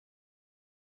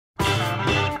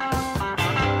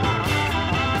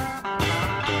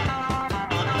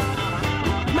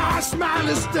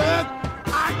finally stuck.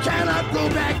 I cannot go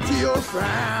back to your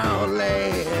frown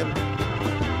land.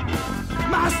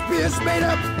 My spirit's made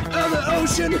up of the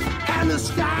ocean and the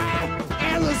sky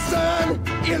and the sun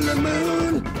and the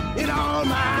moon and all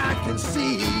I can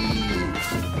see.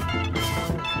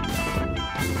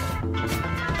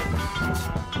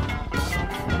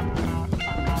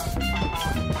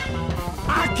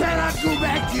 I cannot go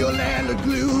back to your land of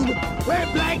gloom, where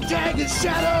black jagged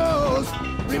shadows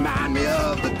remind me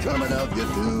of the coming of your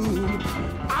doom.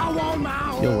 I want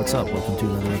my own. Yo, what's up? Welcome to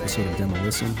another episode of Demo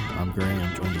Listen. I'm Gray.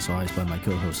 I'm joined as always by my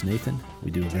co-host Nathan. We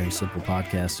do a very simple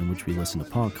podcast in which we listen to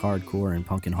punk, hardcore, and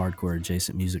punk and hardcore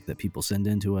adjacent music that people send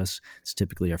in to us. It's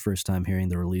typically our first time hearing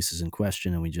the releases in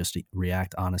question, and we just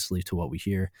react honestly to what we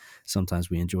hear. Sometimes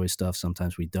we enjoy stuff,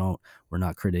 sometimes we don't. We're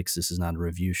not critics. This is not a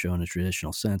review show in a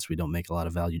traditional sense. We don't make a lot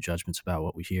of value judgments about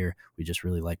what we hear. We just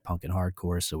really like punk and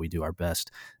hardcore, so we do our best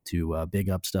to big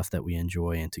up stuff that we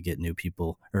enjoy and to get new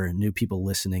people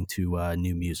listening to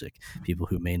new music, people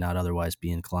who may not otherwise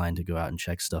be inclined to go out and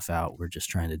check stuff out. We're just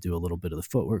trying to do a little bit of the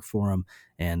footwork for them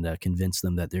and convince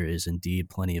them that there is indeed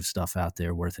plenty of stuff out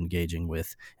there worth engaging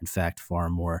with. In fact, far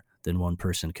more than one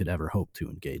person could ever hope to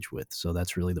engage with. So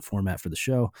that's really the format for the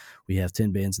show. We have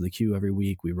 10 bands in the queue every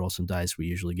week. We roll some dice. We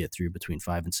usually get through between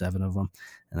 5 and 7 of them,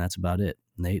 and that's about it.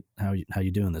 Nate, how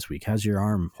you doing this week? How's your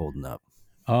arm holding up?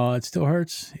 It still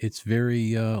hurts. It's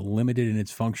very limited in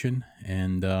its function,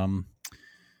 and I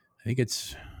think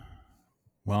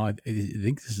I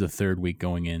think this is the third week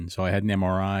going in. So I had an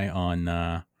MRI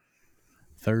on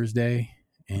Thursday,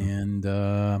 and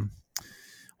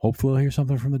hopefully I'll hear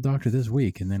something from the doctor this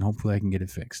week, and then hopefully I can get it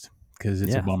fixed, because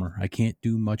it's a bummer. I can't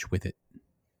do much with it.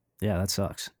 Yeah, that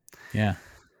sucks. Yeah.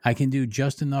 I can do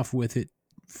just enough with it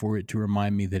for it to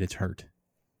remind me that it's hurt.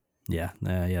 Yeah,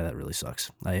 that really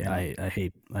sucks. I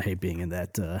hate being in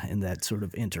that sort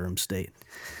of interim state.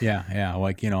 Yeah.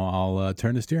 Like, I'll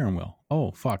turn the steering wheel.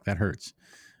 Oh, fuck, that hurts.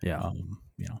 Yeah.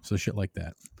 So shit like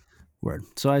that. Word.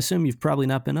 So I assume you've probably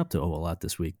not been up to a whole lot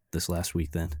this last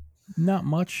week then. Not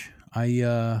much.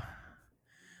 I've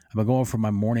been going for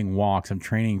my morning walks. I'm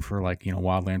training for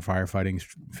wildland firefighting,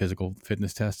 physical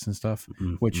fitness tests and stuff,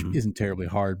 which isn't terribly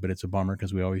hard, but it's a bummer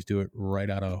because we always do it right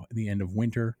out of the end of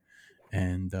winter.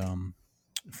 And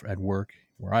at work,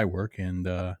 where I work, and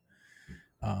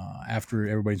after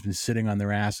everybody's been sitting on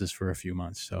their asses for a few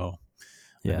months, so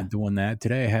I've been doing that.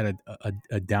 Today I had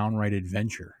a downright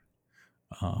adventure.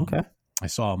 Okay, I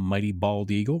saw a mighty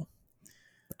bald eagle.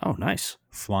 Oh, nice!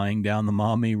 Flying down the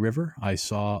Maumee River. I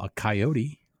saw a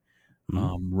coyote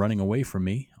running away from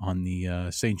me on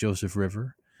the St. Joseph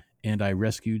River, and I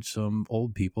rescued some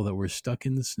old people that were stuck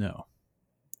in the snow.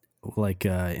 Like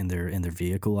in their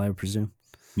vehicle, I would presume.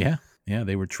 Yeah,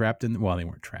 they were trapped they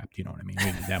weren't trapped. You know what I mean? We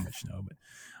didn't that much snow,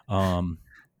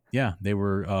 but they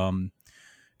were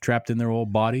trapped in their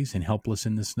old bodies and helpless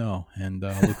in the snow. And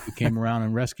we came around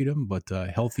and rescued them. But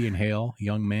healthy and hale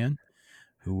young man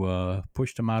who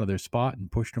pushed them out of their spot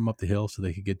and pushed them up the hill so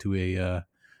they could get to a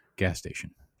gas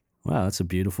station. Wow, that's a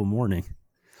beautiful morning.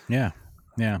 Yeah.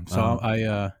 So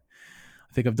I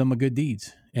think I've done my good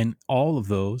deeds, and all of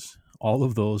those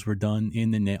were done in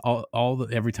the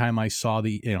every time I saw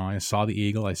the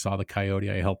eagle, I saw the coyote,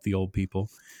 I helped the old people.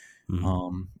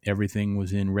 Everything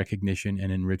was in recognition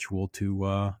and in ritual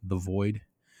to the void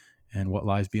and what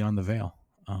lies beyond the veil.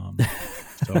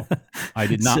 So I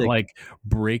did not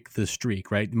break the streak,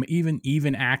 right?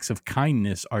 Even acts of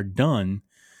kindness are done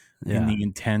in the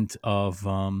intent of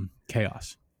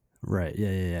chaos. Right.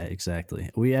 Yeah,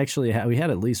 exactly. We actually we had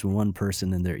at least one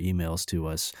person in their emails to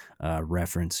us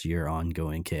reference your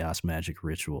ongoing chaos magic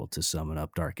ritual to summon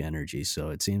up dark energy.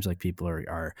 So it seems like people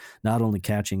are not only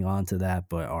catching on to that,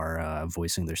 but are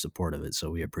voicing their support of it. So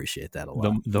we appreciate that a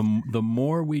lot. The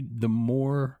more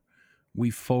we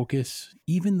focus,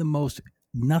 even the most,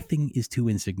 nothing is too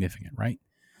insignificant, right?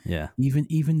 Yeah.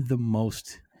 Even the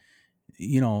most,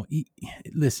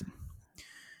 listen.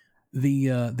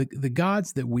 The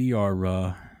gods that we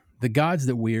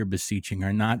are beseeching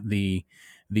are not the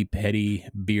petty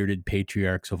bearded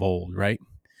patriarchs of old, right?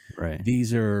 Right.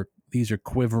 These are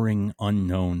quivering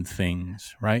unknown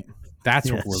things, right? That's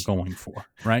what we're going for,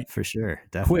 right? For sure.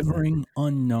 Definitely. Quivering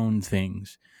unknown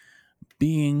things,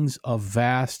 beings of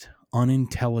vast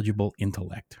unintelligible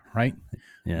intellect, right?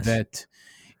 Yes. That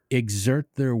exert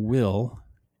their will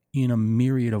in a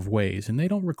myriad of ways. And they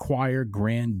don't require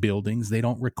grand buildings. They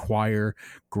don't require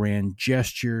grand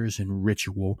gestures and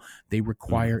ritual. They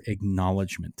require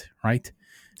acknowledgement, right?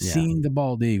 Yeah. Seeing the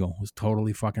bald eagle was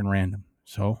totally fucking random.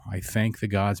 So I thank the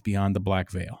gods beyond the black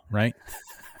veil, right?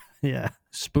 Yeah.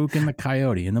 Spooking the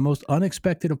coyote in the most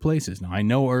unexpected of places. Now, I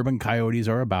know urban coyotes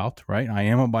are about, right? I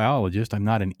am a biologist. I'm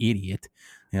not an idiot.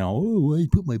 You know, oh, I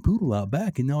put my poodle out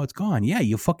back and now it's gone. Yeah,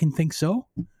 you fucking think so?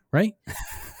 Right?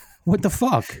 What the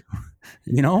fuck?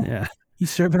 You know? Yeah. He's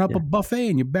serving up a buffet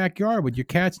in your backyard with your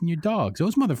cats and your dogs.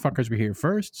 Those motherfuckers were here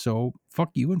first, so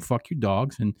fuck you and fuck your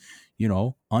dogs, and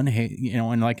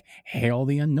and like hail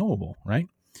the unknowable, right?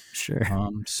 Sure.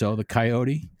 So the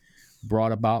coyote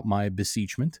brought about my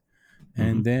beseechment,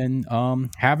 and then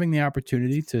having the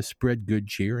opportunity to spread good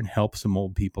cheer and help some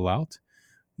old people out,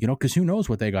 you know, because who knows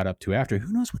what they got up to after?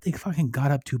 Who knows what they fucking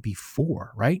got up to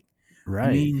before, right? Right.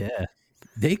 I mean, yeah.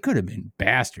 They could have been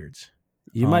bastards.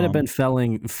 You might have been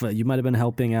you might have been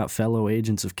helping out fellow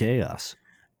agents of chaos.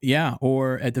 Yeah,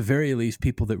 or at the very least,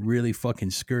 people that really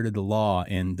fucking skirted the law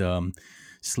and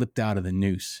slipped out of the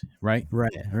noose, right?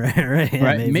 Right.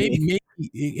 Yeah, Maybe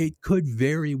it could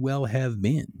very well have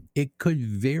been. It could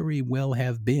very well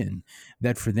have been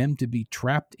that for them to be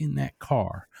trapped in that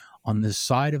car on the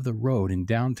side of the road in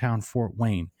downtown Fort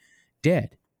Wayne,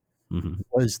 dead,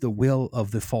 was the will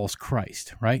of the false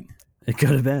Christ, right? It could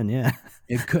have been, yeah.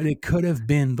 It could have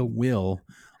been the will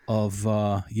of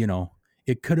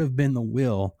it could have been the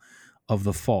will of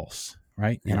the false,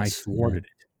 right? And I thwarted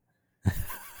it.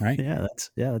 Right?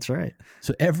 that's right.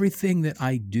 So everything that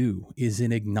I do is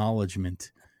an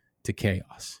acknowledgement to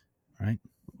chaos, right?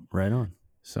 Right on.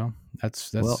 So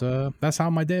that's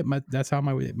how my day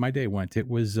went. It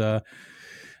was an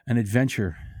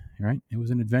adventure, right? It was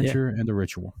an adventure and a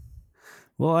ritual.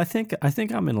 Well, I think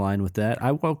I'm in line with that.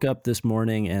 I woke up this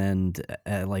morning and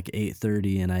at like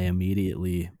 8:30, and I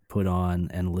immediately put on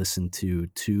and listened to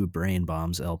 2 Brain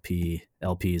Bombs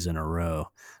LPs in a row.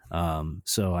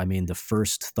 So I mean, the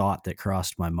first thought that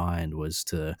crossed my mind was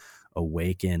to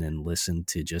awaken and listen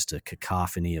to just a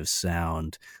cacophony of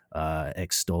sound,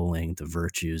 extolling the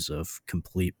virtues of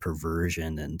complete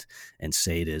perversion and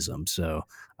sadism. So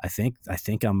I think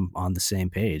I'm on the same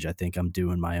page. I think I'm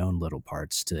doing my own little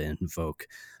parts to invoke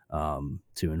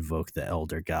the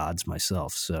elder gods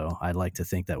myself. So I'd like to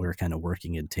think that we're kind of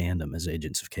working in tandem as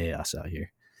agents of chaos out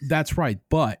here. That's right.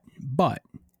 But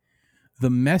the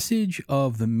message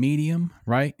of the medium,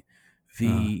 right?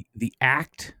 The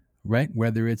act, right?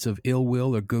 Whether it's of ill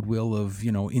will or goodwill, of,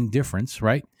 indifference,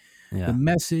 right? Yeah. The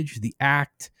message, the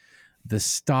act, the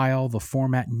style, the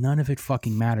format, none of it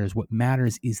fucking matters. What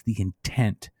matters is the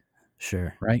intent.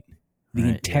 Sure. Right? The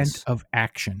intent of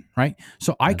action, right?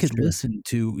 So I could listen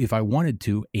to, if I wanted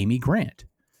to, Amy Grant,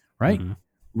 right?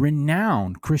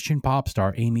 Renowned Christian pop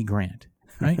star Amy Grant,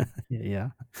 right? Yeah.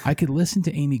 I could listen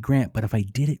to Amy Grant, but if I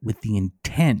did it with the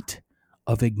intent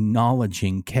of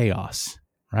acknowledging chaos,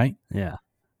 right? Yeah.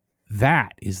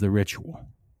 That is the ritual.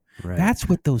 Right. That's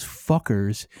what those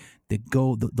fuckers that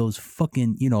go, those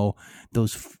fucking,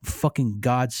 those fucking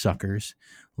God suckers,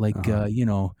 like,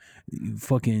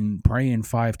 fucking praying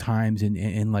 5 times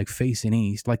and like facing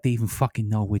east, like they even fucking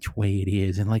know which way it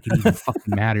is. And like it even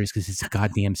fucking matters because it's a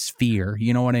goddamn sphere.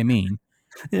 You know what I mean?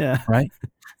 Yeah. Right?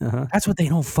 That's what they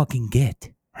don't fucking get.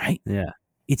 Right? Yeah.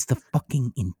 It's the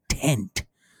fucking intent.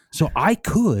 So I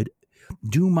could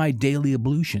do my daily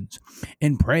ablutions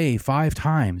and pray 5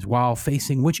 times while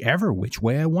facing which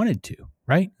way I wanted to,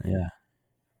 right? Yeah.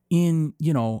 In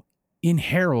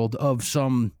herald of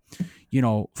some,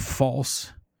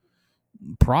 false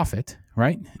prophet,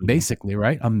 right? Basically,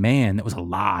 right? A man that was a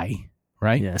lie,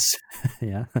 right? Yes.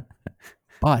 Yeah.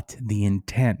 But the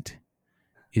intent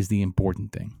is the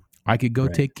important thing. I could go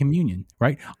take communion,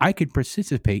 right? I could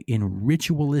participate in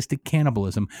ritualistic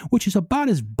cannibalism, which is about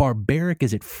as barbaric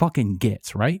as it fucking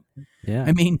gets, right? Yeah.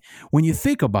 I mean, when you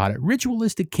think about it,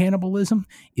 ritualistic cannibalism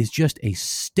is just a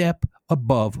step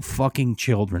above fucking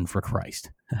children for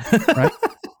Christ, right?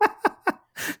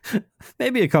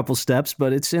 Maybe a couple steps,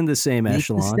 but it's in the same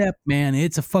echelon. It's a step, man.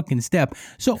 It's a fucking step.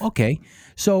 So, okay.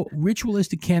 So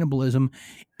ritualistic cannibalism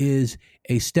is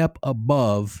a step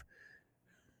above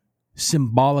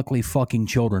symbolically fucking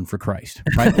children for Christ,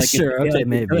 right? Like sure,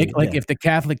 maybe. Like if the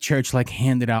Catholic Church like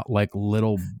handed out like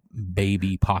little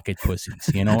baby pocket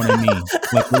pussies, you know what I mean?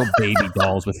 Like little baby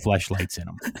dolls with fleshlights in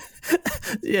them.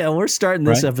 Yeah, we're starting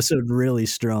this episode really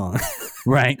strong,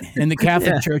 right? And the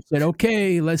Catholic Church said,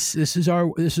 "Okay, this is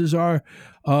our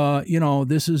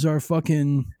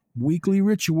fucking weekly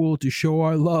ritual to show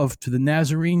our love to the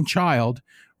Nazarene child,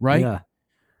 right?" Yeah.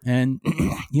 And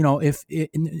if it,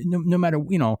 no matter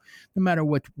what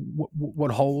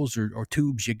holes or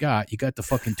tubes you got the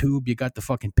fucking tube, you got the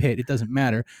fucking pit. It doesn't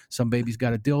matter. Some baby's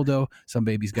got a dildo, some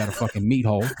baby's got a fucking meat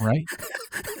hole, right?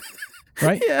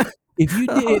 Right? Yeah.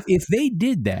 If they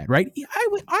did that, right?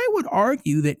 I would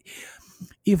argue that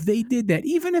if they did that,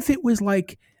 even if it was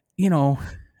like,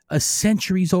 a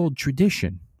centuries old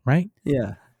tradition, right?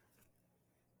 Yeah.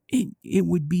 It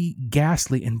would be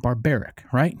ghastly and barbaric,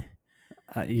 right?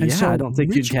 Yeah, so I don't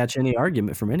think you'd catch any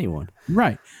argument from anyone.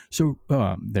 Right. So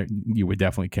you would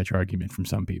definitely catch argument from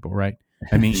some people, right?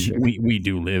 I mean, Sure. we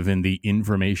do live in the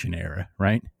information era,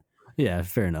 right? Yeah,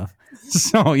 fair enough.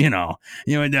 So, you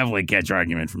would definitely catch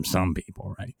argument from some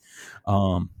people, right?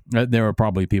 There are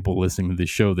probably people listening to this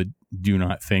show that do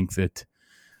not think that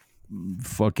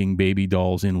fucking baby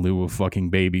dolls in lieu of fucking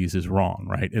babies is wrong,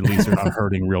 right? At least they're not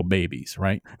hurting real babies,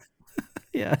 right?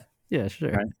 Yeah,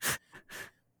 sure. Right?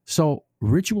 So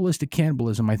ritualistic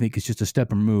cannibalism, I think, is just a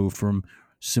step removed from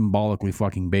symbolically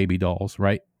fucking baby dolls,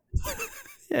 right?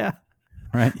 Yeah.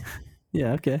 Right?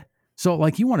 Yeah, okay. So,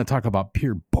 like, you want to talk about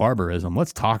pure barbarism,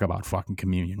 let's talk about fucking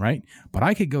communion, right? But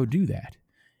I could go do that,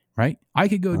 right? I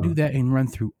could go do that and run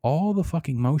through all the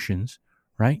fucking motions,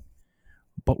 right?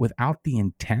 But without the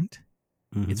intent,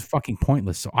 it's fucking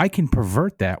pointless. So I can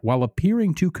pervert that while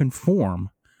appearing to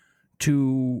conform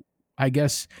to, I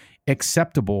guess,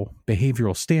 acceptable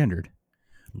behavioral standard,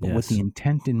 but with the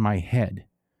intent in my head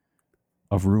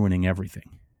of ruining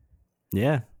everything.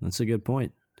 Yeah, that's a good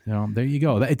point. There you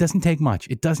go. It doesn't take much.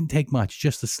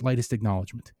 Just the slightest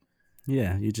acknowledgement.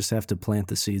 Yeah, you just have to plant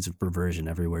the seeds of perversion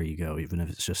everywhere you go, even if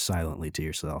it's just silently to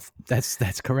yourself.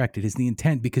 That's correct. It is the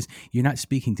intent, because you're not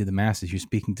speaking to the masses. You're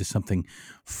speaking to something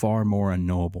far more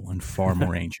unknowable and far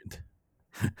more ancient.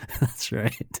 That's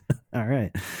right. All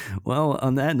right. Well,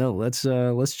 on that note,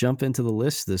 let's jump into the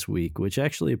list this week, which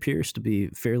actually appears to be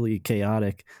fairly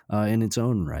chaotic in its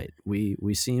own right.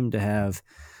 We seem to have.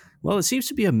 Well, it seems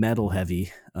to be a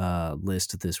metal-heavy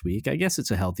list this week. I guess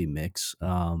it's a healthy mix.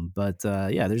 But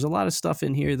there's a lot of stuff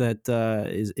in here that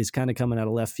is kind of coming out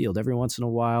of left field. Every once in a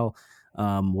while,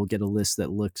 we'll get a list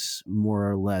that looks more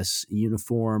or less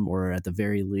uniform, or at the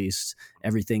very least,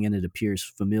 everything in it appears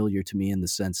familiar to me in the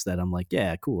sense that I'm like,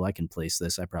 yeah, cool, I can place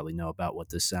this. I probably know about what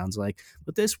this sounds like.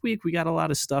 But this week, we got a lot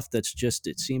of stuff that's just,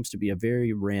 it seems to be a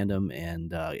very random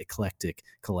and eclectic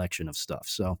collection of stuff.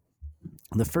 So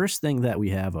the first thing that we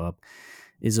have up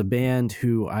is a band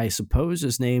who I suppose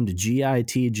is named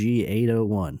GITG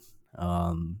 801.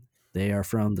 They are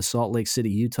from the Salt Lake City,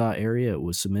 Utah area. It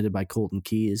was submitted by Colton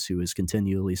Keys, who is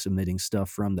continually submitting stuff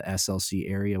from the SLC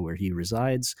area where he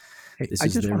resides. Hey,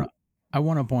 I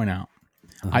want to point out,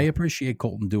 I appreciate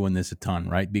Colton doing this a ton,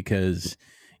 right? Because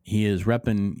he is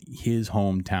repping his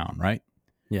hometown, right?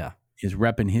 Yeah. Is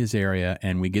repping his area,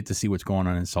 and we get to see what's going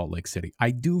on in Salt Lake City. I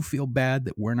do feel bad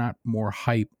that we're not more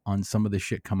hype on some of the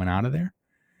shit coming out of there.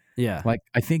 Yeah. Like,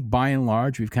 I think by and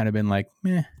large, we've kind of been like,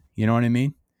 meh, you know what I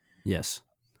mean? Yes.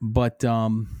 But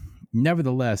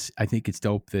nevertheless, I think it's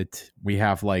dope that we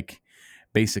have like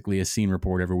basically a scene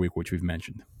report every week, which we've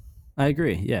mentioned. I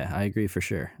agree. Yeah, I agree for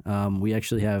sure. We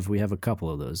actually have a couple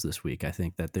of those this week. I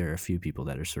think that there are a few people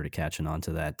that are sort of catching on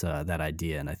to that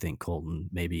idea, and I think Colton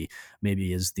maybe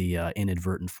is the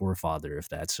inadvertent forefather of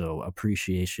that. So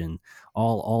appreciation,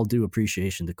 all due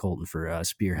appreciation to Colton for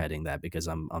spearheading that, because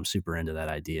I'm super into that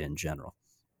idea in general.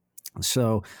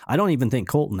 So I don't even think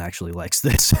Colton actually likes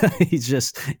this. he's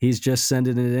just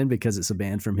sending it in because it's a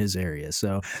band from his area.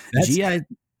 So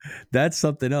that's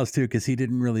something else too, because he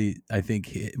didn't really. I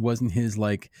think it wasn't his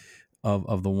like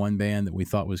of the one band that we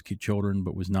thought was Cute Children,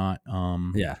 but was not.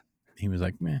 Yeah, he was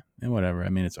like, meh, and whatever. I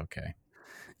mean, it's okay.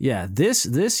 Yeah, this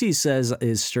he says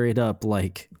is straight up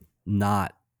like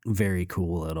not very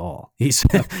cool at all. He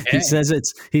says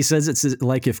it's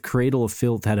like if Cradle of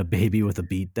Filth had a baby with a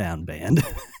beatdown band.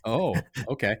 Oh,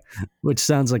 okay. Which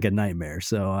sounds like a nightmare.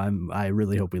 So I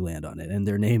really hope we land on it. And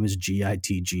their name is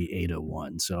GITG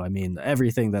 801. So I mean,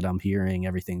 everything that I'm hearing,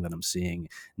 everything that I'm seeing,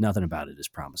 nothing about it is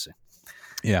promising.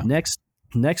 Yeah.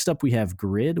 Next up, we have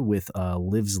Grid with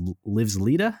Lives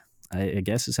Lita. I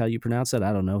guess is how you pronounce that.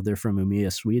 I don't know. They're from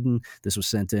Umeå, Sweden. This was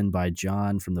sent in by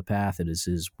John from The Path. It is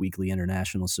his weekly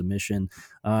international submission.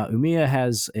 Umeå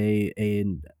has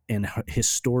an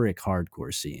historic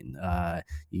hardcore scene.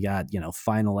 You got,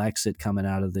 Final Exit coming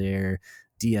out of there,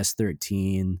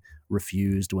 DS13,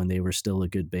 Refused when they were still a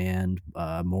good band.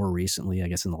 More recently, I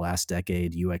guess in the last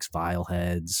decade, UX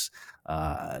Vileheads,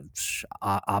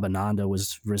 Abananda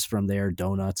was from there,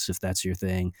 Donuts, if that's your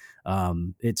thing.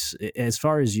 It's as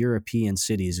far as European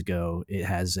cities go, it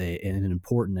has an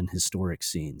important and historic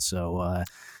scene. So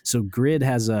Grid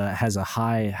has a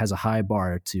high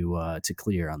bar to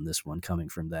clear on this one coming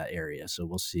from that area. So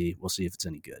we'll see if it's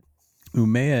any good.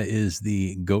 Umeå is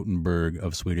the Gothenburg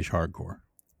of Swedish hardcore.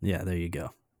 Yeah, there you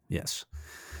go. Yes.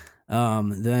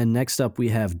 Then next up we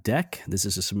have Deck. This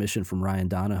is a submission from Ryan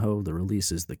Donahoe. The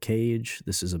release is The Cage.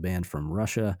 This is a band from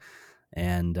Russia.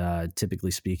 And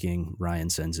typically speaking, Ryan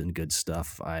sends in good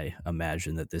stuff. I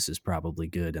imagine that this is probably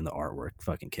good, and the artwork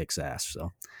fucking kicks ass.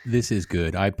 So this is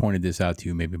good. I pointed this out to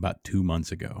you maybe about 2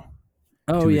 months ago.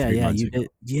 Oh yeah, you did.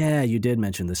 Yeah, you did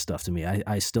mention this stuff to me.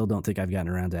 I still don't think I've gotten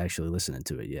around to actually listening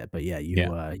to it yet. But yeah,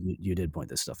 you did point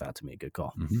this stuff out to me. Good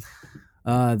call.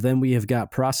 Mm-hmm. Then we have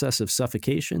got Process of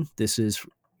Suffocation. This is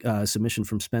submission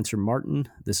from Spencer Martin.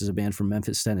 This is a band from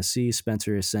Memphis, Tennessee.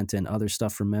 Spencer has sent in other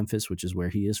stuff from Memphis, which is where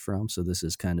he is from. So this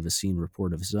is kind of a scene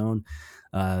report of his own.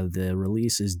 The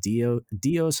release is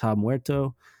Dios Ha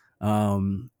Muerto.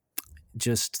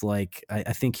 Just like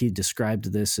I think he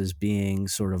described this as being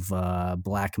sort of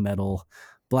black metal,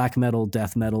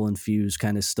 death metal infused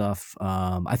kind of stuff.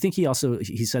 I think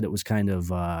he said it was kind of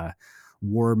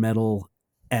war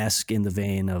metal-esque in the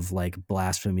vein of like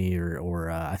Blasphemy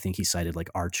or I think he cited like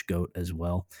Archgoat as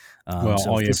well. So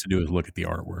all you have to do is look at the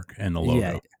artwork and the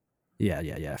logo.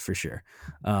 Yeah, for sure.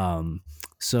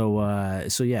 So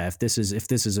yeah, if this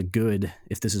is a good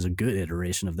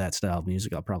iteration of that style of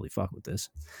music, I'll probably fuck with this.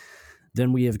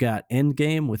 Then we have got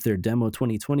Endgame with their demo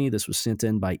 2020. This was sent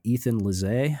in by Ethan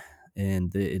Lizay,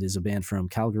 and it is a band from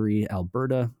Calgary,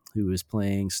 Alberta, who is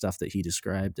playing stuff that he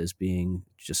described as being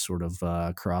just sort of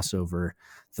crossover,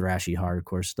 thrashy,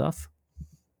 hardcore stuff.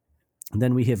 And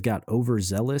then we have got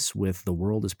Overzealous with The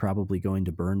World is Probably Going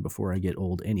to Burn Before I Get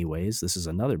Old Anyways. This is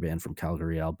another band from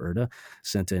Calgary, Alberta,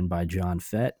 sent in by John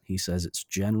Fett. He says it's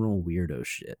general weirdo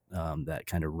shit that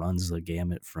kind of runs the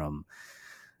gamut from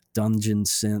dungeon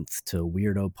synth to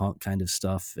weirdo punk kind of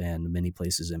stuff and many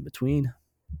places in between.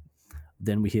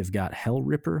 Then we have got Hell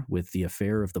Ripper with The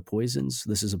Affair of the Poisons.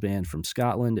 This is a band from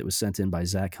Scotland. It was sent in by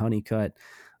Zach Honeycutt.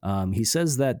 He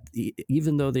says that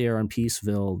even though they are on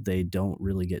Peaceville, they don't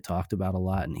really get talked about a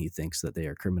lot, and he thinks that they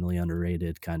are criminally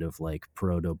underrated, kind of like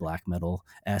proto black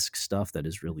metal-esque stuff that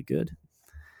is really good.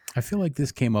 I feel like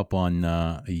this came up on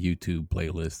a YouTube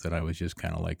playlist that I was just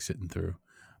kind of like sitting through,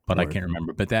 but I can't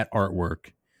remember. But that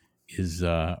artwork is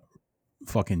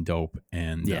fucking dope,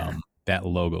 and that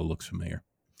logo looks familiar.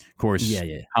 Of course,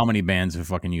 how many bands have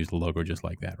fucking used a logo just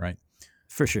like that, right?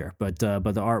 For sure, but the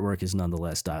artwork is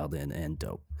nonetheless dialed in and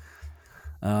dope.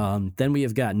 Then we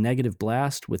have got Negative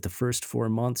Blast with The First 4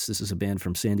 Months. This is a band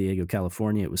from San Diego,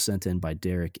 California. It was sent in by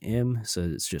Derek M. So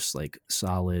it's just like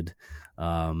solid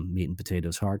meat and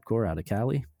potatoes hardcore out of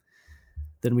Cali.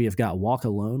 Then we have got Walk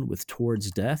Alone with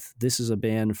Towards Death. This is a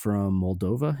band from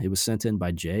Moldova. It was sent in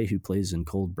by Jay, who plays in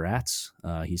Cold Brats.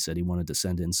 He said he wanted to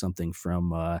send in something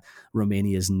from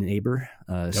Romania's neighbor.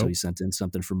 So he sent in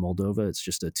something from Moldova. It's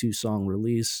just a 2-song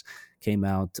release. Came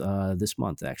out this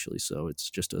month, actually. So it's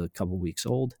just a couple weeks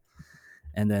old.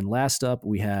 And then last up,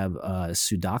 we have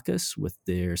Sudakus with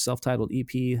their self-titled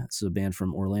EP. It's a band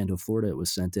from Orlando, Florida. It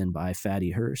was sent in by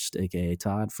Fatty Hurst, a.k.a.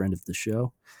 Todd, friend of the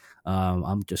show.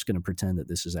 I'm just going to pretend that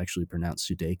this is actually pronounced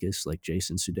Sudeikis, like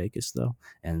Jason Sudeikis, though,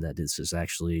 and that this is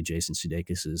actually Jason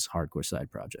Sudeikis' hardcore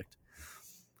side project.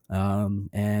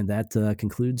 And that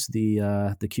concludes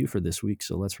the queue for this week.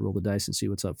 So let's roll the dice and see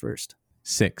what's up first.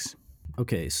 6.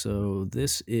 Okay, so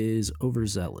this is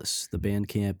Overzealous. The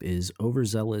Bandcamp is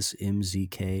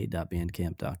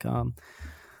overzealousmzk.bandcamp.com.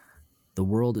 The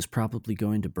World is Probably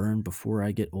Going to Burn Before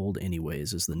I Get Old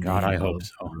Anyways is the name of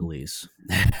the release.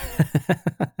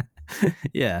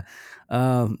 Yeah.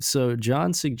 So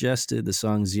John suggested the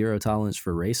song Zero Tolerance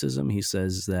for Racism. He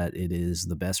says that it is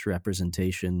the best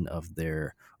representation of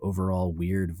their overall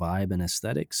weird vibe and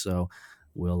aesthetic. So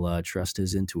we'll trust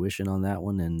his intuition on that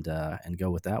one and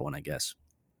go with that one, I guess.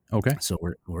 Okay. So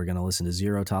we're going to listen to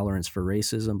Zero Tolerance for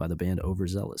Racism by the band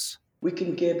Overzealous. We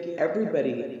can give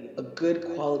everybody a good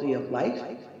quality of life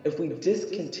if we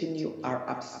discontinue our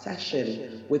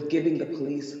obsession with giving the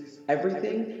police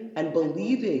everything and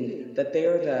believing that they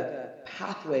are the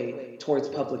pathway towards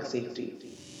public safety.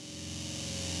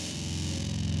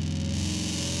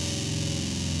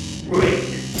 Break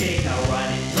the stick, I'll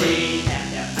run it free,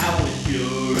 and the hours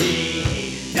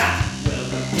fury. Not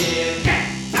welcome here, get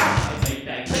out! I'll make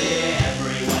that clear,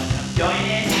 everyone come join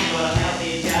in, and we'll help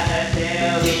each other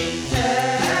till we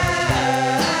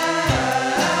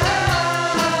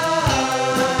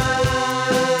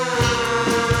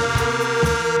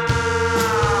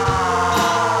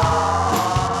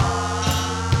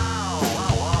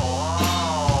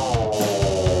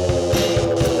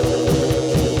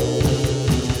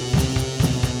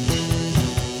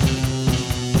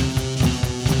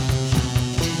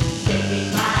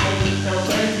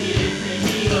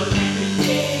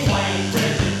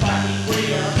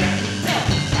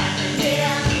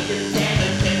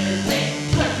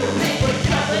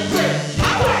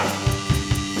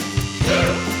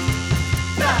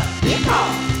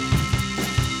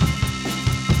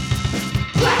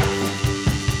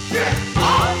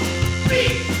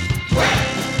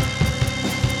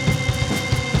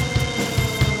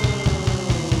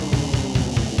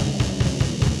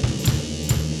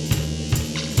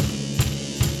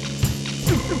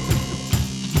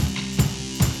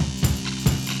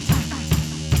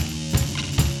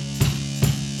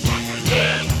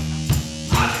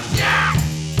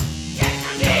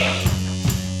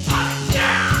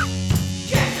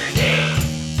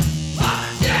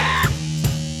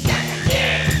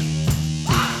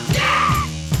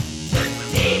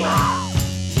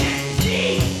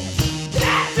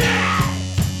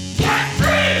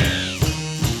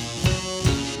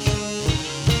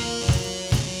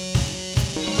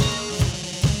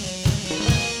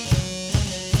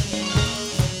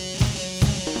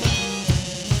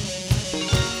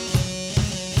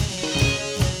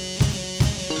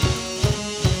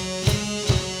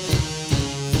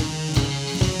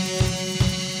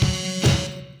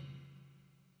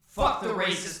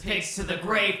pigs to the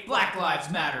grave. Black Lives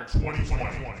Matter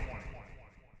 2020.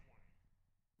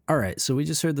 All right, so we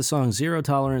just heard the song Zero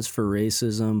Tolerance for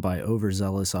Racism by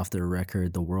Overzealous off their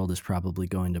record The World Is Probably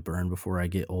Going to Burn Before I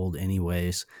Get Old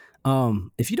Anyways.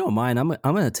 If you don't mind, I'm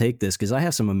going to take this because I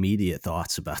have some immediate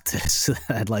thoughts about this.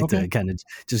 I'd like to kind of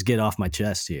just get off my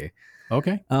chest here.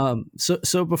 Okay.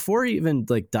 So before even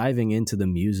like diving into the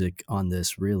music on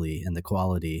this really and the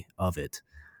quality of it,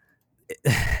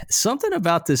 something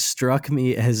about this struck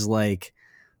me as like,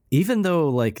 even though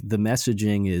like the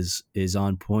messaging is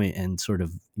on point and sort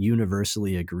of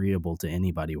universally agreeable to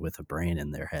anybody with a brain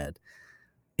in their head,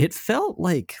 it felt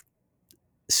like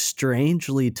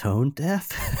strangely tone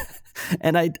deaf.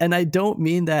 and I don't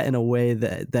mean that in a way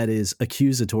that is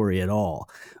accusatory at all,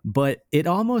 but it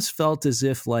almost felt as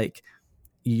if like,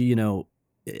 you know,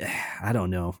 I don't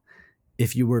know,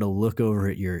 if you were to look over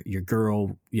at your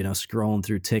girl, you know, scrolling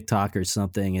through TikTok or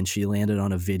something, and she landed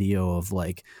on a video of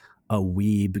like a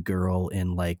weeb girl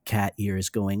in like cat ears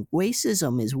going,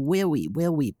 "Racism is really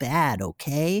bad,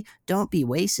 okay? Don't be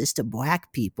racist to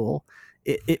black people."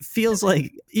 It feels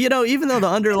like, you know, even though the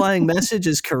underlying message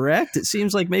is correct, it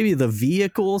seems like maybe the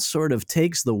vehicle sort of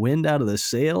takes the wind out of the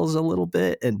sails a little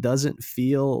bit and doesn't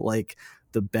feel like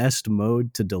the best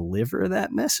mode to deliver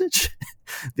that message.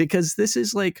 Because this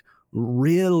is like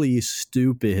really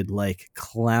stupid, like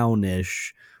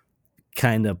clownish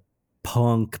kind of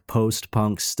punk,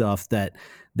 post-punk stuff that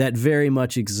very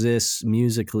much exists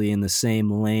musically in the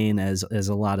same lane as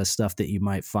a lot of stuff that you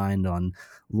might find on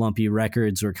Lumpy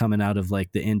Records or coming out of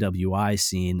like the NWI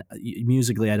scene.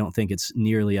 Musically, I don't think it's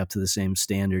nearly up to the same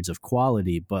standards of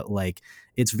quality, but like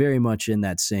it's very much in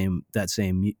that same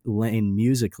lane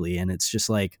musically. And it's just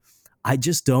like, I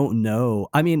just don't know.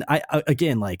 I mean, I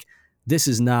again, like, this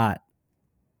is not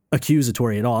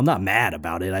accusatory at all. I'm not mad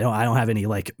about it. I don't have any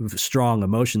like strong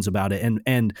emotions about it.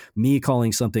 And me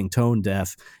calling something tone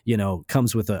deaf, you know,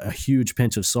 comes with a huge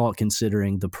pinch of salt,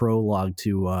 considering the prologue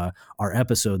to our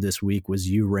episode this week was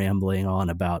you rambling on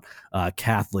about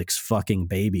Catholics fucking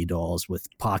baby dolls with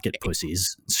pocket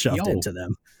pussies shoved into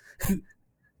them.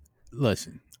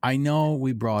 Listen, I know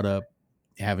we brought up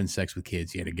having sex with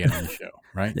kids yet again on the show,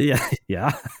 right?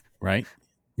 Yeah. Right?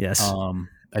 Yes.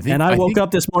 I woke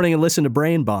up this morning and listened to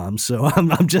Brain Bombs, so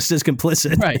I'm just as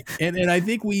complicit. Right. And I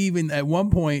think we even at one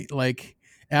point, like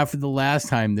after the last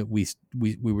time that we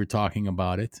were talking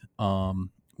about it,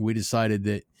 we decided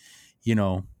that, you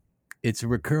know, it's a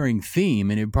recurring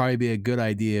theme and it'd probably be a good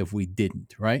idea if we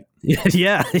didn't, right?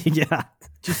 Yeah.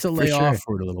 Just to lay off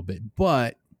for it a little bit.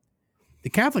 But the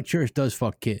Catholic Church does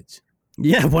fuck kids.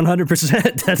 Yeah,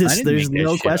 100%. There's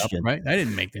no question. Up, right? I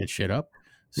didn't make that shit up.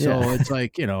 So It's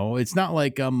like, you know, it's not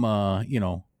like I'm, you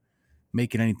know,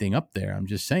 making anything up there. I'm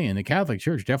just saying the Catholic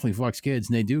Church definitely fucks kids,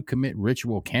 and they do commit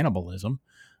ritual cannibalism.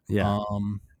 Yeah.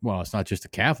 Well, it's not just the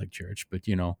Catholic Church, but,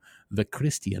 you know, the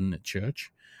Christian Church.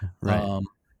 Right.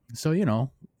 So, you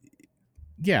know,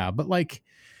 yeah, but like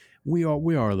we are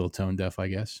a little tone deaf, I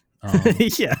guess.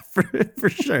 Yeah, for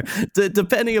sure.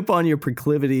 Depending upon your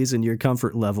proclivities and your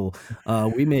comfort level,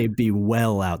 we may be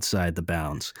well outside the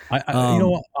bounds. You know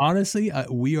what? Honestly,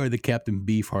 we are the Captain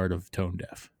Beefheart of tone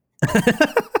deaf.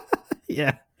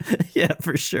 Yeah,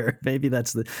 for sure. Maybe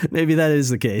that is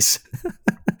the case.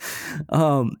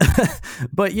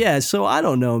 But yeah, so I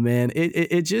don't know, man.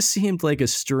 It just seemed like a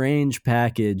strange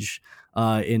package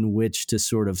in which to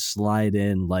sort of slide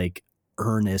in like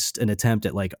an attempt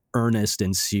at like earnest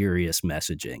and serious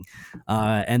messaging.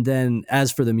 And then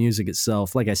as for the music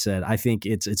itself, like I said, I think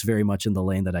it's very much in the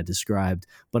lane that I described,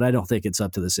 but I don't think it's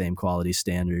up to the same quality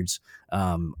standards.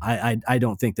 I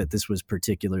don't think that this was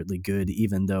particularly good,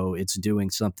 even though it's doing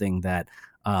something that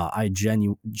I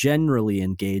generally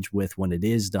engage with when it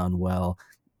is done well.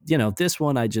 You know, this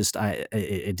one,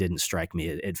 it didn't strike me.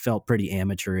 It felt pretty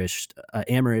amateurish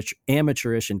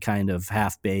and kind of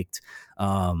half baked.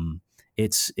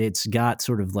 It's got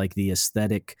sort of like the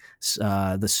aesthetic,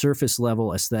 the surface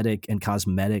level aesthetic and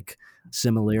cosmetic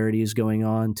similarities going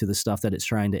on to the stuff that it's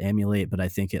trying to emulate, but I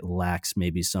think it lacks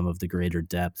maybe some of the greater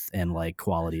depth and like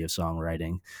quality of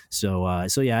songwriting. So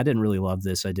yeah, I didn't really love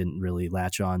this. I didn't really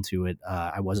latch on to it.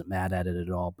 I wasn't mad at it at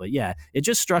all, but yeah, it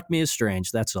just struck me as strange.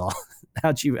 That's all.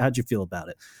 How'd you feel about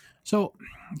it? So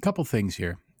a couple things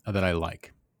here that I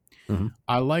like. Mm-hmm.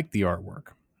 I like the artwork.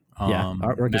 Yeah,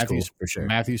 artwork is cool for sure.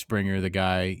 Matthew Springer, the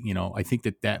guy, you know, I think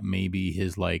that may be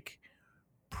his like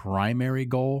primary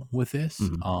goal with this.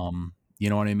 Mm-hmm. You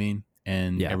know what I mean?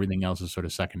 And everything else is sort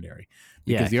of secondary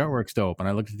because the artwork's dope. And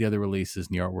I looked at the other releases,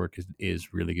 and the artwork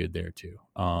is really good there too.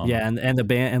 And the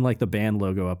band and like the band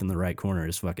logo up in the right corner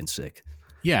is fucking sick.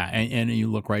 Yeah, and you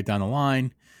look right down the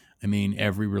line. I mean,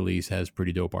 every release has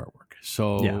pretty dope artwork.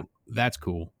 So that's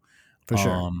cool. For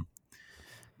sure.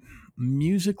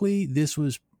 Musically, this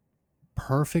was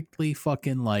perfectly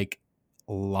fucking like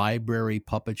library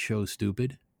puppet show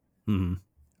stupid. Mm-hmm.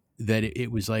 That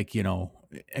it was like,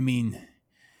 I mean,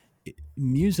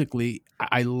 musically,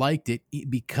 I liked it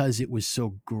because it was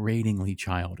so gratingly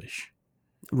childish.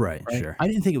 Right. Sure. I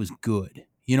didn't think it was good.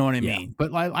 You know what I Yeah. mean?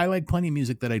 But I like plenty of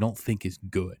music that I don't think is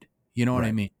good. You know what I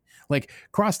Right. mean? Like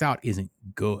Crossed Out isn't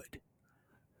good.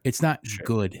 It's not Sure.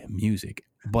 good music,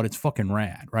 but it's fucking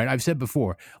rad, right? I've said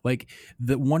before, like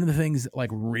one of the things that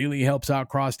like really helps out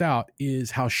Crossed Out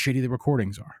is how shitty the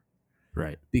recordings are.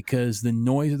 Right. Because the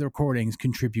noise of the recordings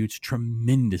contributes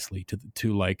tremendously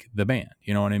to like the band.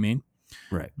 You know what I mean?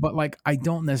 Right. But like, I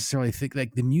don't necessarily think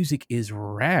like the music is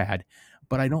rad,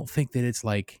 but I don't think that it's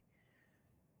like,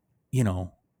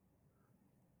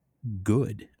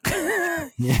 good.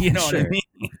 You know what I mean?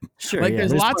 Sure. Like yeah,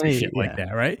 there's lots plenty, of shit like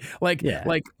that, right? Like,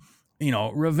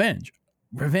 Revenge.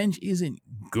 Revenge isn't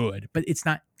good, but it's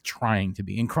not trying to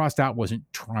be. And Crossed Out wasn't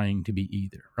trying to be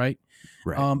either, right?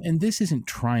 Right. And this isn't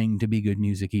trying to be good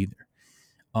music either.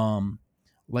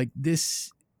 Like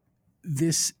this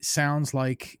sounds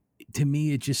like, to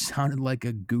me, it just sounded like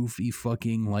a goofy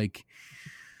fucking like,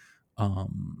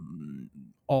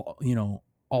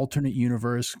 alternate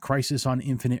universe, Crisis on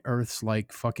Infinite Earths,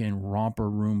 like fucking romper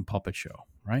room puppet show,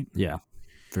 right? Yeah,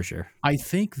 for sure. I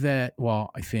think that,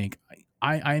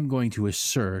 I am going to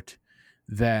assert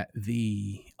that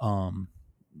the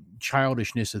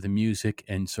childishness of the music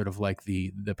and sort of like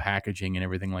the packaging and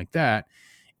everything like that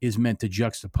is meant to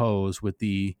juxtapose with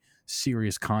the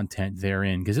serious content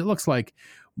therein, because it looks like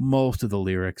most of the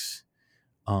lyrics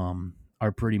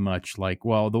are pretty much like,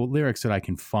 well, the lyrics that I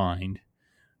can find,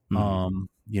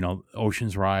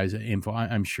 Oceans Rise info,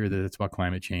 I'm sure that it's about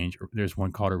climate change. There's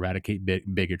one called Eradicate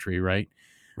Bigotry, right?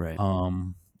 Right.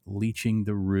 Leaching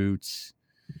the Roots.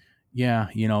 Yeah,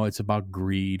 it's about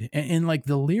greed. And like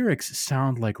the lyrics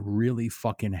sound like really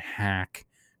fucking hack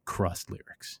crust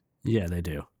lyrics. Yeah, they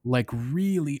do. Like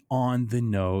really on the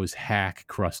nose hack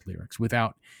crust lyrics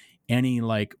without any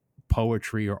like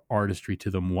poetry or artistry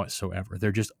to them whatsoever.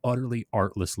 They're just utterly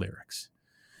artless lyrics.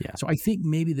 Yeah. So I think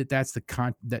maybe that's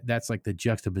that's like the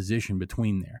juxtaposition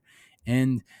between there.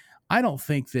 And I don't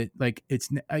think that like it's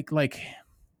like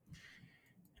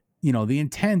the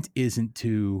intent isn't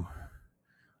to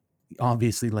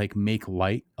obviously like make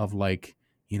light of like,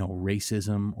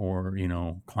 racism or,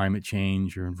 climate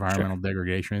change or environmental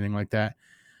degradation or anything like that.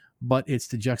 But it's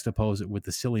to juxtapose it with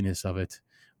the silliness of it.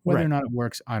 Whether or not it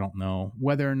works, I don't know.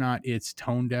 Whether or not it's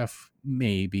tone deaf,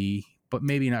 maybe, but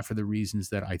maybe not for the reasons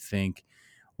that I think.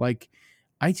 Like,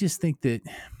 I just think that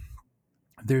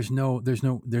there's nothing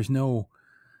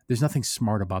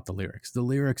smart about the lyrics. The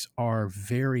lyrics are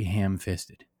very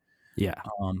ham-fisted. Yeah.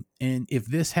 And if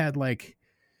this had like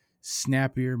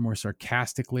snappier, more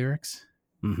sarcastic lyrics,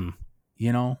 right,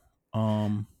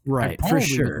 I probably for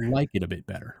sure, would like it a bit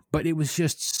better. But it was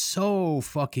just so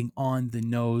fucking on the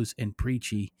nose and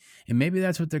preachy, and maybe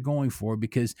that's what they're going for,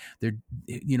 because they're,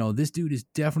 this dude is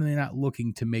definitely not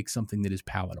looking to make something that is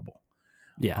palatable.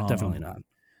 Yeah, definitely not.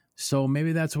 So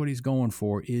maybe that's what he's going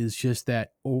for, is just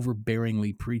that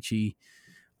overbearingly preachy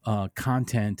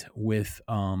content with,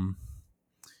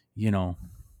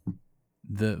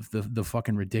 the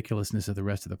fucking ridiculousness of the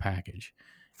rest of the package.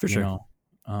 For sure.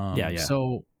 Yeah.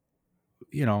 So,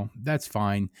 that's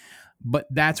fine. But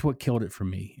that's what killed it for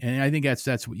me. And I think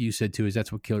that's what you said too, is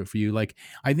that's what killed it for you. Like,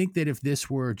 I think that if this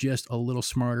were just a little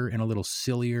smarter and a little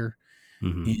sillier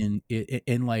in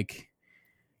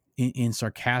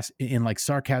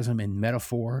sarcasm and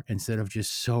metaphor, instead of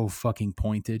just so fucking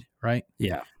pointed, right?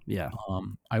 Yeah.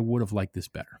 I would have liked this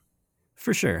better.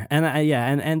 For sure. And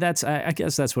and that's, I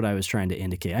guess that's what I was trying to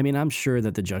indicate. I mean, I'm sure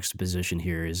that the juxtaposition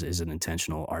here is an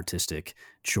intentional artistic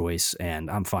choice, and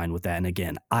I'm fine with that. And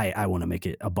again, I want to make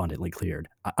it abundantly clear.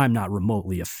 I'm not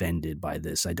remotely offended by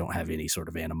this. I don't have any sort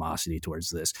of animosity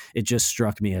towards this. It just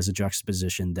struck me as a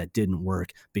juxtaposition that didn't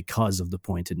work because of the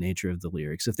pointed nature of the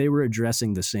lyrics. If they were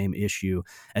addressing the same issue,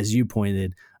 as you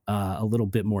pointed, a little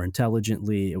bit more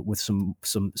intelligently, with some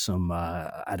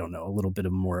I don't know, a little bit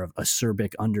of more of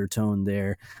acerbic undertone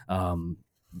there,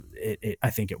 I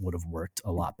think it would have worked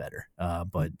a lot better.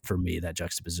 But for me, that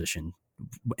juxtaposition,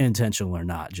 intentional or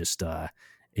not, just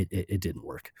it didn't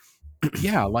work.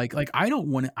 Yeah, like I don't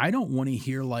want to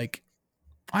hear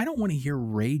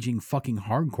raging fucking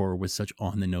hardcore with such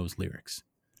on the nose lyrics.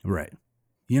 Right.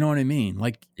 You know what I mean?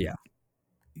 Like, yeah,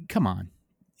 come on,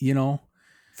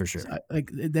 for sure.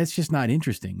 Like, that's just not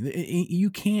interesting. You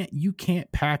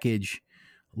can't package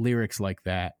lyrics like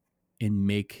that and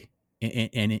make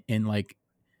and like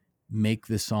make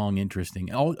the song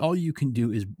interesting. All you can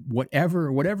do is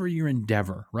whatever your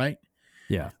endeavor, right?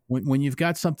 Yeah. When you've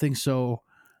got something so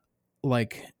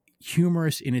like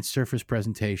humorous in its surface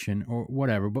presentation or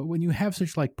whatever, but when you have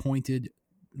such like pointed,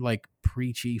 like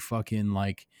preachy fucking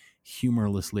like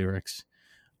humorless lyrics,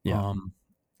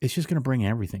 it's just going to bring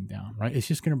everything down, right? It's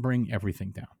just going to bring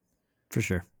everything down. For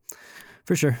sure.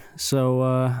 So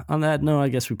on that note, I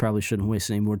guess we probably shouldn't waste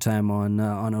any more time on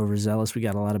Overzealous. We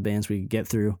got a lot of bands we could get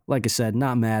through. Like I said,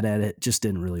 not mad at it. Just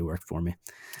didn't really work for me.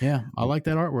 Yeah, I like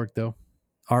that artwork though.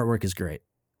 Artwork is great.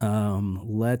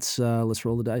 Let's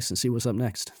roll the dice and see what's up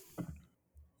next.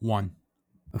 1.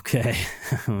 Okay.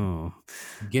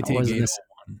 Get to 801.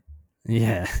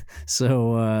 Yeah.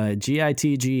 So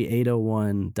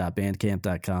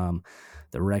gitg801.bandcamp.com.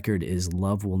 The record is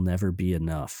Love Will Never Be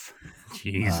Enough.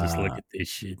 Jesus, look at this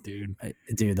shit, dude.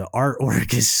 Dude, the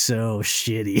artwork is so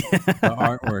shitty. The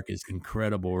artwork is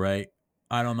incredible, right?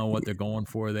 I don't know what they're going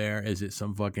for there. Is it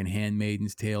some fucking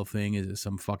Handmaid's Tale thing? Is it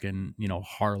some fucking,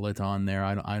 harlot on there?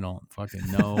 I don't fucking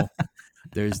know.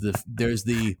 There's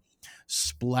the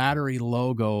splattery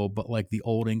logo, but like the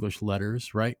old English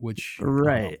letters, right? Which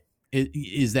right.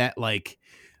 Is that like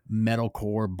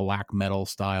metalcore black metal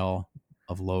style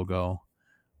of logo?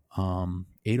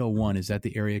 801, is that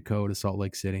the area code of Salt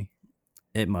Lake City?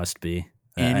 It must be.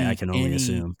 I can only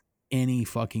assume. Any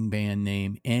fucking band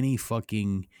name, any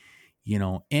fucking,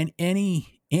 and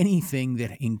anything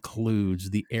that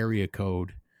includes the area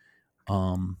code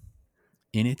in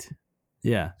it.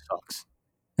 Yeah. Sucks.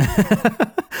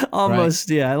 Almost,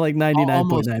 right? Yeah, like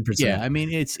 99.9%. Yeah, I mean,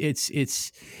 it's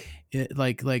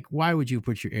like why would you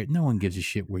put your? No one gives a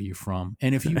shit where you're from,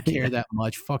 and if you care that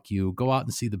much, fuck you. Go out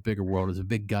and see the bigger world. It's a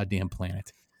big goddamn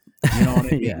planet. You know what I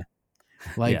mean? Yeah.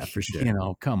 Like, yeah, for sure.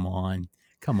 Come on.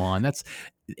 That's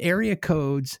area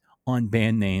codes on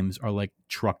band names are like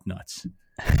truck nuts.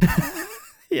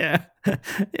 Yeah,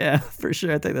 for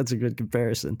sure. I think that's a good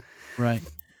comparison. Right.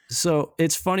 So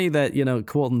it's funny that,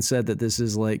 Colton said that this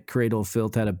is like Cradle of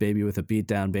Filth had a baby with a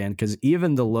beatdown band, because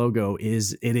even the logo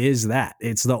is that.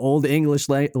 It's the old English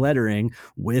lettering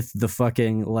with the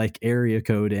fucking like area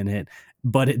code in it,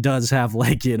 but it does have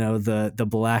like, the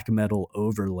black metal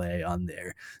overlay on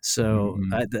there. So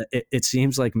it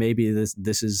seems like maybe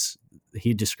this is,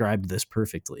 he described this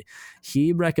perfectly.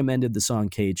 He recommended the song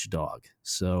Cage Dog.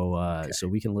 So so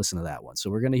we can listen to that one. So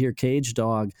we're going to hear Cage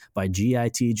Dog by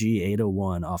GITG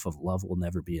 801 off of Love Will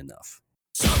Never Be Enough.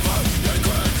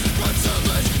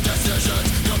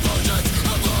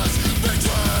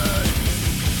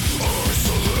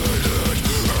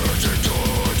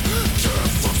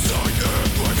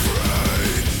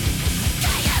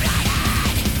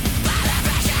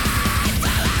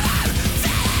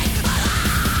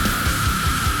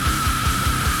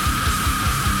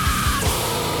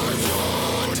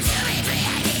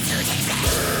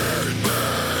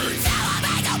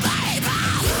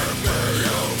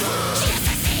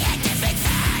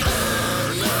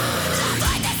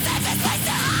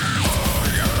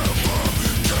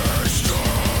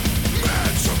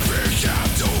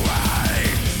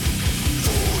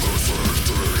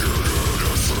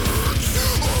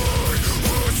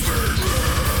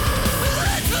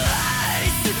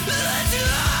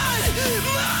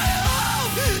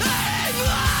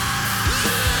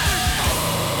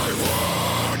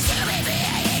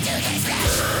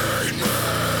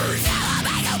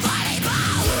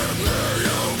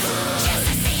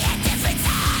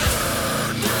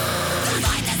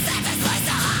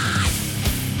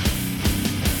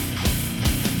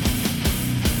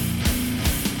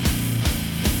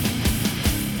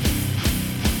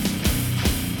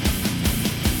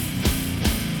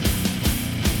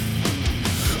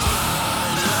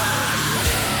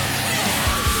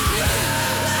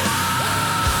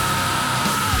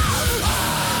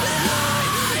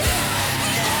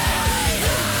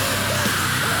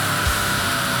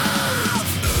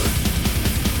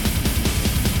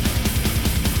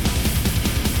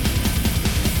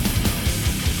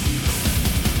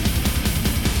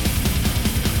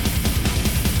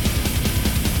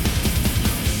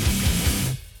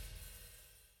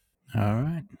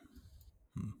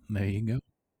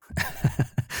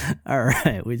 All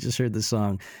right, we just heard the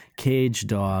song Cage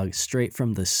Dog, straight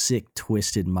from the sick,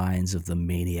 twisted minds of the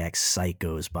maniac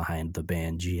psychos behind the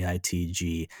band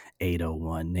GITG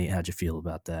 801. Nate, how'd you feel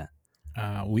about that?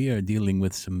 We are dealing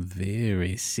with some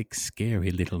very sick,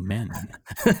 scary little men.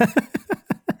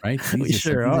 Right? These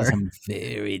are some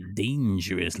very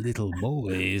dangerous little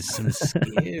boys, some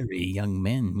scary young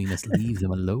men. We must leave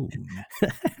them alone.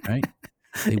 Right?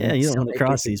 Yeah, you don't want to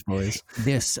cross these boys.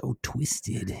 They're so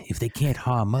twisted. If they can't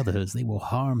harm others, they will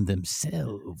harm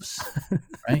themselves.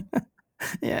 Right?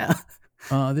 Yeah.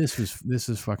 This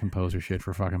is fucking poser shit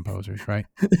for fucking posers, right?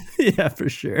 Yeah, for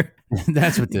sure.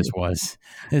 That's what this was.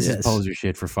 This Yes. is poser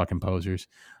shit for fucking posers.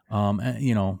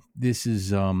 This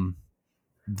is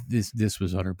this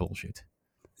was utter bullshit.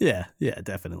 Yeah,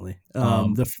 definitely.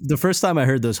 The first time I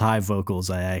heard those high vocals,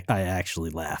 I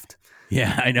actually laughed.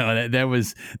 Yeah, I know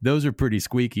those are pretty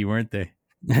squeaky, weren't they?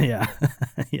 Yeah,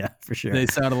 yeah, for sure. They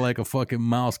sounded like a fucking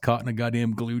mouse caught in a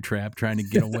goddamn glue trap trying to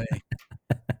get away.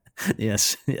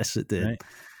 Yes, it did.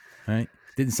 Right?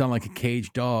 Didn't sound like a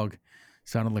caged dog.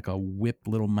 Sounded like a whipped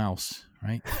little mouse,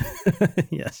 right?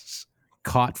 Yes.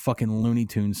 Caught fucking Looney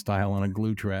Tunes style on a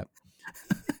glue trap.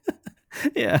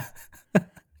 Yeah.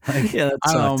 Like, yeah,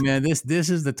 I don't know, man. This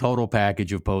is the total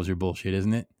package of poser bullshit,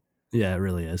 isn't it? Yeah, it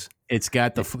really is. It's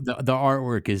got the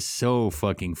artwork is so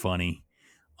fucking funny.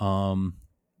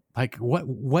 Like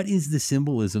what is the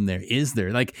symbolism there? Is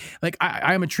there like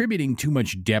I'm attributing too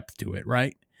much depth to it,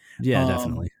 right? Yeah,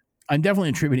 definitely. I'm definitely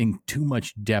attributing too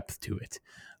much depth to it.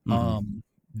 Mm-hmm.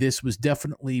 This was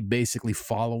definitely basically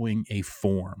following a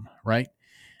form, right?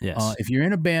 Yes. If you're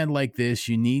in a band like this,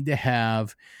 you need to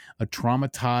have a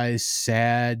traumatized,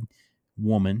 sad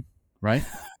woman, right?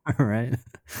 Right.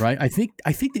 Right. I think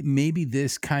that maybe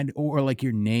this kind of, or like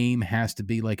your name has to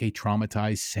be like a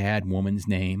traumatized, sad woman's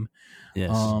name.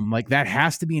 Yes. Like that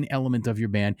has to be an element of your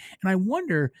band. And I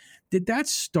wonder, did that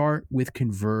start with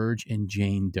Converge and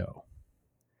Jane Doe?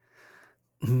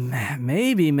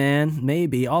 Maybe, man.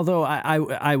 Maybe. Although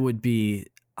I would be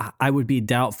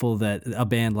doubtful that a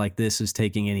band like this is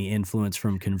taking any influence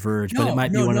from Converge, but it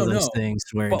might be one of those things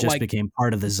where it just became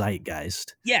part of the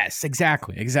zeitgeist. Yes,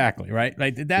 exactly, right.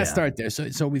 Like that start there.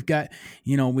 So we've got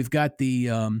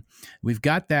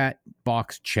that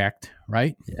box checked,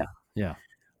 right? Yeah.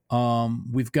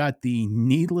 We've got the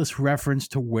needless reference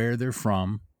to where they're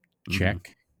from,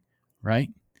 check, right?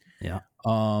 Yeah.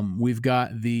 We've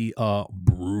got the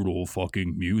brutal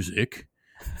fucking music,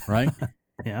 right?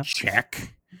 Yeah.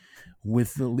 Check.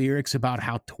 With the lyrics about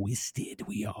how twisted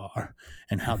we are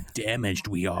and how damaged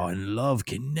we are, and love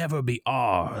can never be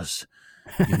ours.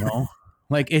 You know,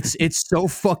 like it's so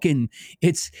fucking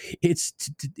it's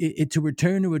to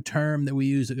return to a term that we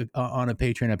use on a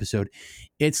Patreon episode.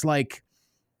 It's like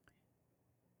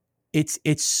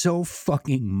it's so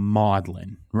fucking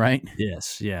maudlin, right?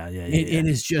 Yes. Yeah. It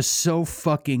is just so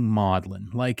fucking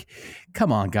maudlin. Like,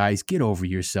 come on, guys, get over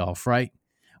yourself, right?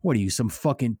 What are you, some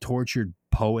fucking tortured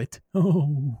poet?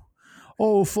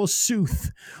 Oh,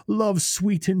 forsooth, love's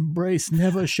sweet embrace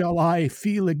never shall I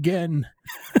feel again.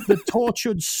 The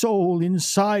tortured soul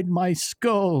inside my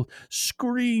skull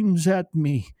screams at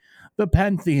me. The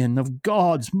pantheon of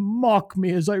gods mock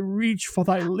me as I reach for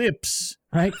thy lips.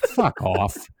 Right? Fuck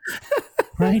off.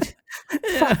 Right?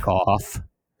 Yeah. Fuck off.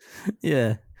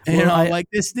 Yeah. You know, like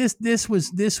this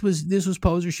was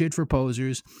poser shit for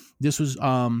posers. This was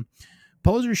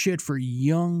poser shit for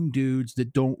young dudes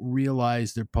that don't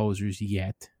realize they're posers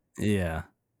yet. Yeah,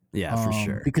 for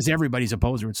sure. Because everybody's a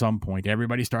poser at some point.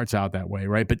 Everybody starts out that way,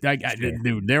 right? But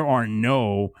dude, there are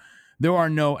no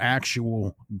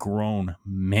actual grown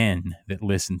men that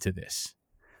listen to this.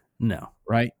 No,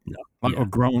 right? No, or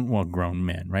grown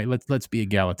men, right? Let's be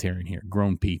egalitarian here.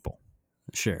 Grown people.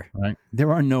 Sure. Right.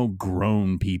 There are no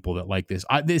grown people that like this.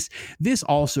 This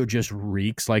also just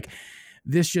reeks like.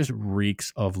 This just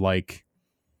reeks of like.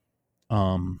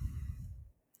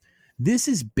 This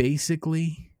is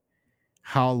basically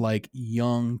how like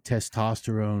young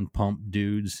testosterone pump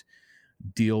dudes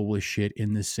deal with shit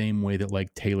in the same way that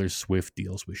like Taylor Swift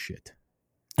deals with shit.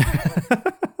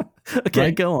 Okay,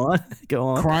 right? go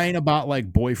on. Crying about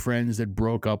like boyfriends that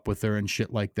broke up with her and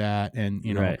shit like that, and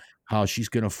you know right. how she's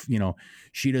gonna,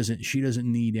 she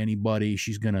doesn't need anybody.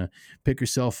 She's gonna pick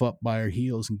herself up by her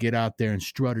heels and get out there and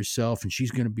strut herself, and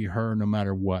she's gonna be her no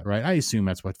matter what, right? I assume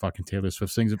that's what fucking Taylor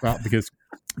Swift sings about, because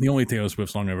the only Taylor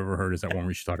Swift song I've ever heard is that one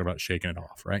where she's talking about shaking it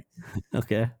off, right?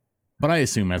 Okay. But I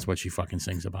assume that's what she fucking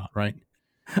sings about, right?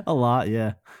 A lot,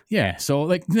 yeah. Yeah. So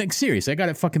like seriously, I got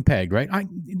it fucking pegged, right?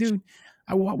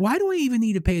 Why do I even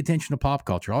need to pay attention to pop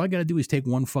culture? All I got to do is take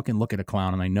one fucking look at a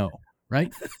clown and I know,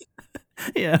 right?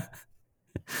 Yeah.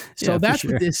 So that's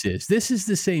what this is. This is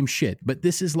the same shit, but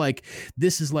this is like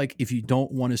if you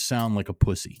don't want to sound like a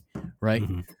pussy, right?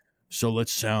 Mm-hmm. So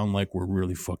let's sound like we're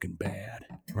really fucking bad,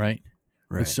 right?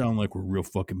 Let's sound like we're real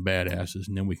fucking badasses,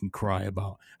 and then we can cry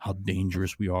about how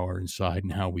dangerous we are inside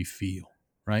and how we feel,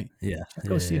 right? Yeah.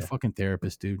 Go see a fucking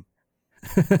therapist, dude.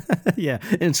 Yeah,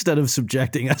 instead of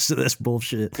subjecting us to this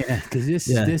bullshit. Yeah, because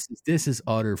this is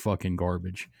utter fucking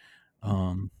garbage.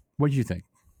 But What did you think?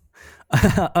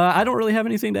 I don't really have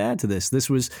anything to add to this. This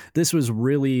was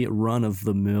really run of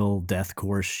the mill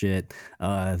deathcore shit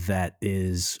that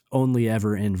is only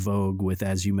ever in vogue with,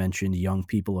 as you mentioned, young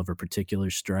people of a particular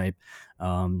stripe,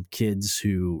 kids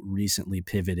who recently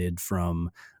pivoted from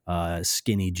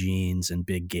skinny jeans and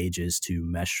big gauges to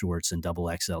mesh shorts and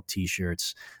double XL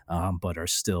t-shirts, but are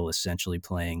still essentially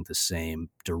playing the same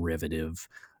derivative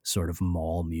sort of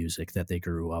mall music that they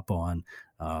grew up on.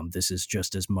 This is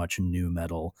just as much nu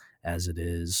metal as it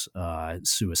is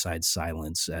Suicide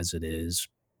Silence, as it is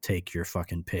take your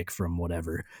fucking pick from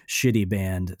whatever shitty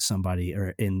band somebody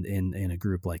or in a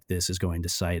group like this is going to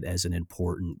cite as an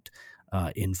important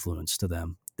influence to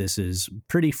them. This is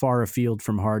pretty far afield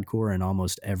from hardcore in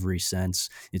almost every sense.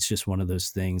 It's just one of those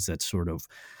things that sort of,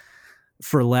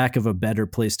 for lack of a better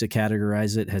place to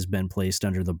categorize it, has been placed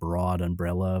under the broad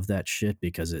umbrella of that shit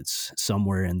because it's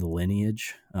somewhere in the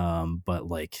lineage. But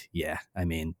like, yeah, I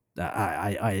mean,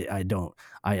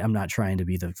 I'm not trying to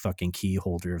be the fucking key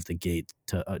holder of the gate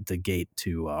to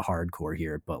hardcore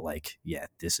here, but like, yeah,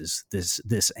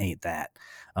 this ain't that.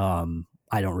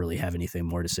 I don't really have anything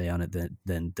more to say on it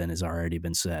than has already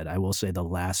been said. I will say the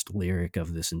last lyric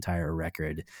of this entire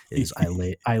record is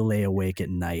I lay awake at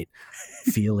night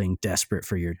feeling desperate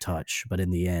for your touch, but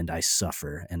in the end I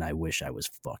suffer and I wish I was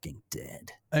fucking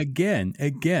dead. Again,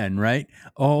 right?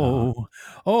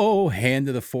 Oh, hand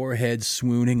to the forehead,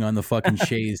 swooning on the fucking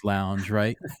chaise lounge,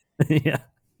 right? Yeah.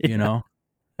 You know?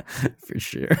 For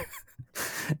sure.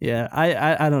 Yeah,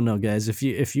 I don't know, guys. If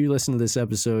you listen to this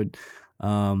episode,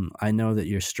 I know that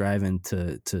you're striving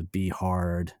to be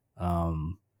hard,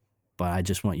 but I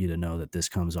just want you to know that this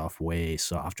comes off way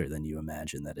softer than you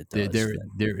imagine that it does.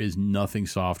 There is nothing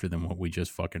softer than what we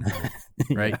just fucking heard,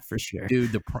 right? Yeah, for sure,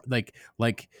 dude.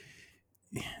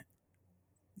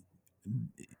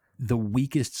 The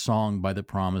weakest song by The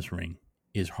Promise Ring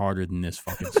is harder than this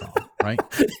fucking song, right?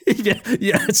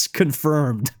 yeah, it's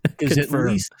confirmed. Because at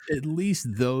least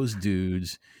those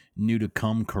dudes knew to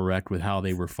come correct with how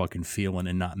they were fucking feeling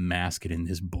and not mask it in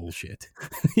this bullshit.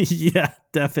 Yeah,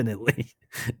 definitely.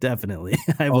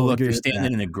 I will look, agree they're with standing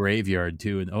that. in a graveyard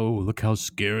too, and look how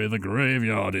scary the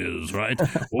graveyard is, right?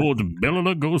 The Bela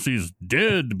Lugosi's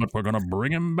dead, but we're gonna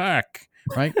bring him back,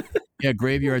 right? Yeah,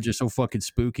 graveyards are so fucking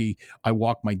spooky. I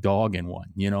walk my dog in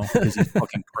one, because he's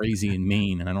fucking crazy and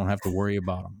mean, and I don't have to worry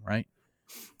about him, right?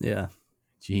 Yeah.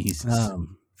 Jesus.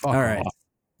 All right.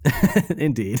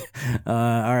 Indeed. All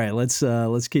right,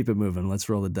 let's keep it moving. Let's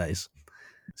roll the dice.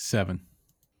 7.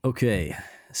 Okay.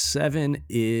 7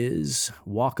 is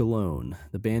Walk Alone.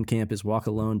 The Bandcamp is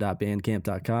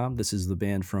walkalone.bandcamp.com. This is the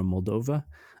band from Moldova.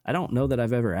 I don't know that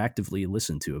I've ever actively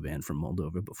listened to a band from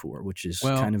Moldova before, which is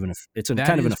kind of an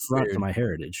affront to my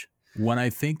heritage. When I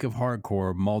think of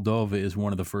hardcore, Moldova is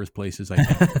one of the first places I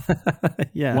think of.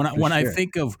 Yeah. I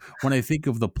think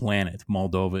of the planet,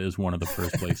 Moldova is one of the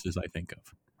first places I think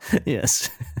of. Yes.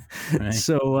 Right?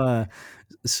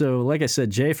 So like I said,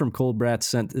 Jay from Cold Brat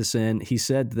sent this in. He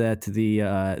said that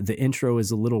the intro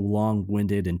is a little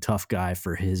long-winded and tough guy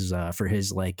for his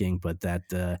liking, but that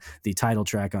the title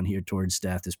track on Here Towards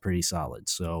Death is pretty solid.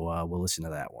 So we'll listen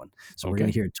to that one. So we're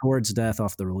going to hear Towards Death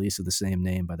off the release of the same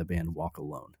name by the band Walk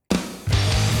Alone.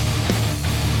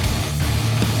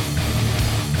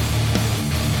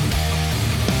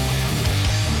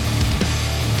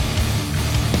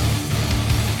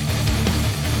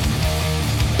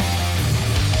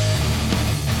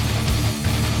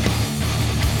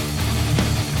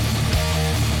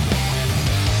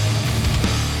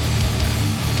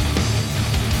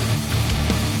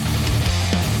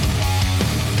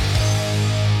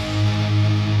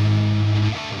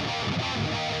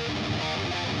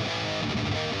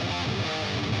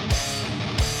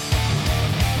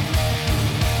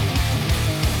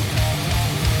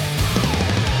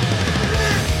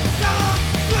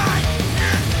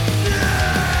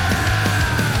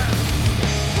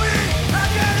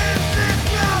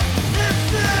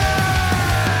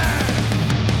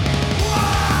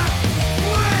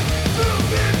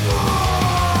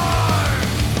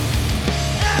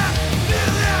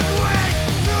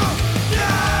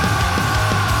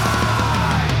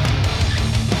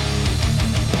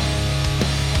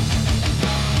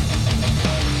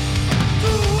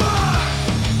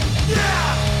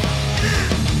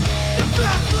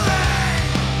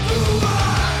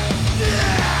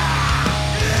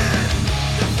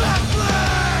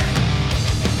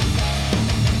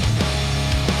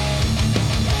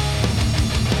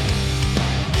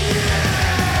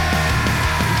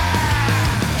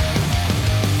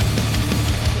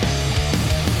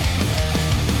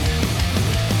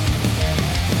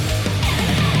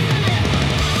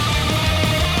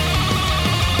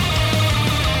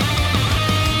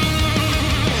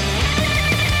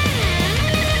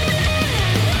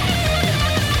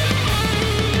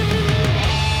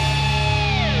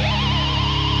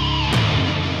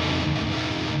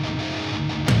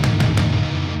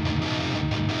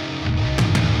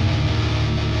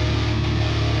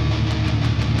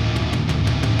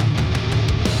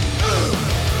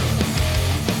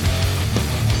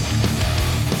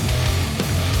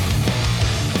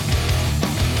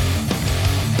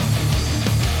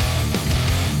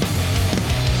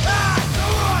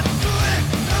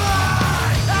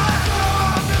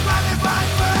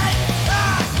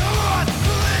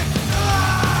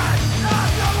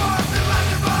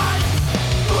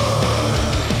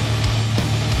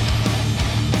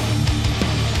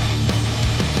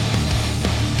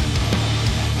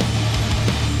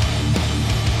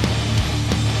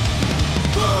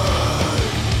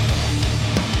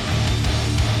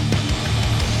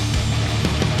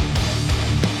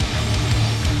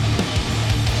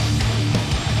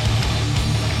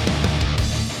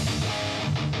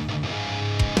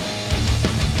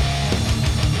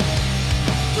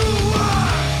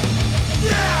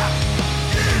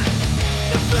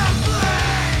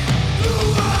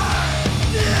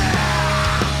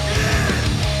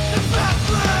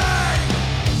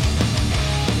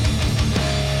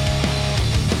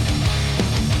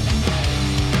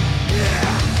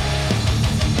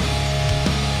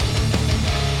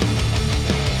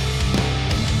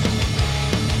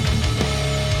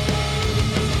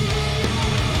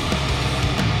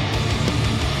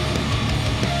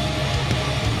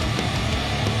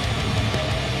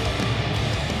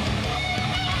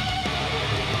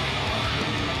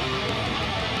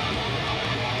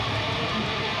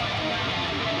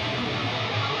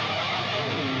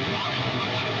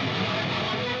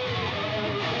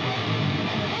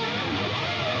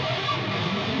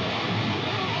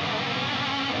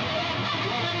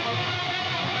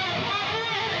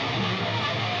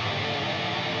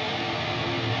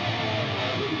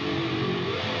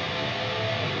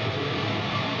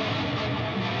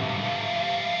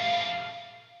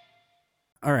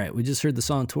 All right, we just heard the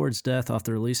song Towards Death off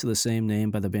the release of the same name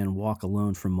by the band Walk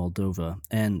Alone from Moldova.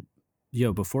 And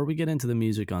before we get into the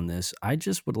music on this, I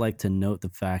just would like to note the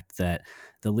fact that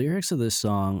the lyrics of this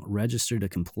song registered a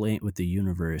complaint with the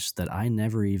universe that I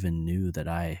never even knew that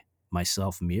I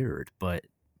myself mirrored, but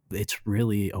it's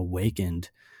really awakened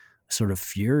sort of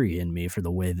fury in me for the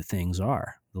way that things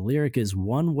are. The lyric is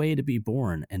one way to be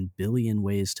born and billion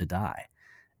ways to die.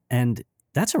 And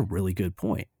that's a really good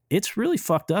point. It's really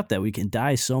fucked up that we can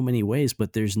die so many ways,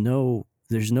 but there's no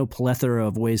plethora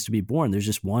of ways to be born. There's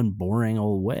just one boring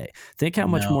old way. Think how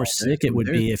much more sick it would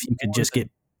be if you could just get...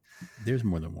 There's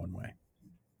more than one way.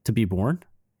 To be born?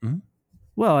 Mm-hmm.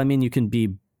 Well, I mean,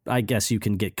 I guess you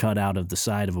can get cut out of the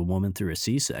side of a woman through a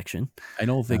C-section. I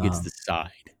don't think it's the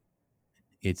side.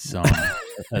 It's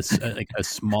like a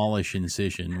smallish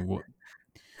incision.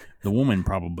 The woman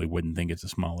probably wouldn't think it's a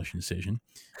smallish incision,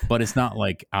 but it's not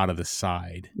like out of the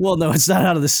side. Well, no, it's not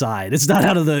out of the side. It's not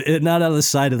out of the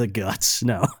side of the guts.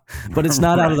 No, but it's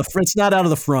not out of the it's not out of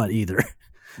the front either.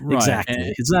 Right. Exactly.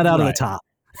 And it's not out of the top.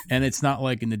 And it's not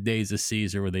like in the days of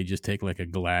Caesar where they just take like a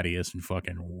gladius and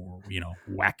fucking,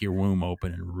 whack your womb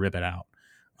open and rip it out.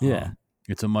 Yeah.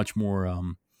 It's a much more,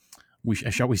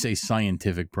 shall we say,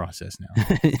 scientific process now.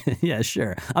 Yeah,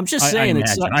 sure. I'm just saying.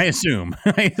 I assume.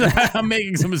 I'm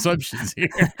making some assumptions here.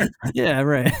 Yeah,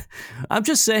 right. I'm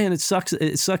just saying it sucks.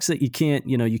 It sucks that you can't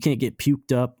get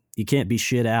puked up. You can't be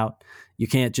shit out. You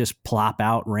can't just plop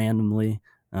out randomly.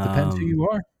 Depends who you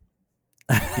are.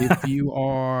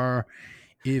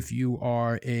 If you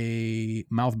are a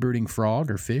mouth-brooding frog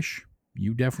or fish,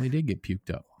 you definitely did get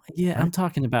puked up. Yeah, right? I'm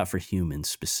talking about for humans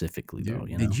specifically, though.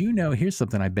 Did you know? Here's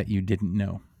something I bet you didn't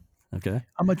know. Okay.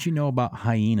 How much you know about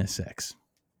hyena sex?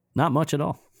 Not much at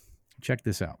all. Check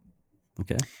this out.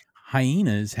 Okay.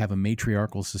 Hyenas have a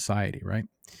matriarchal society, right?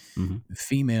 Mm-hmm.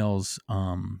 Females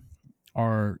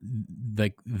are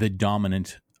like the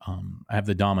dominant. Have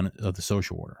the dominant of the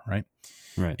social order, right?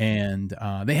 Right. And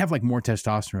they have like more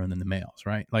testosterone than the males,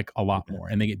 right? Like a lot more,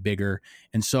 and they get bigger.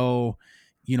 And so,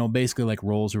 basically like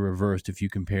roles are reversed if you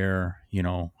compare,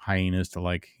 hyenas to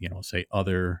like, say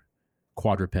other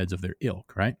quadrupeds of their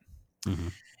ilk, right? Mm-hmm.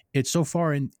 It's so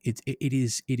far in it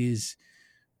is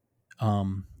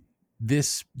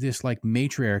this like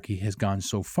matriarchy has gone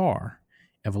so far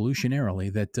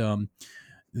evolutionarily that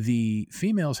the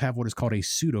females have what is called a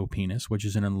pseudopenis, which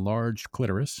is an enlarged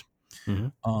clitoris.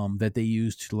 Mm-hmm. That they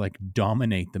use to like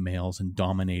dominate the males and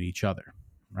dominate each other,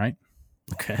 right?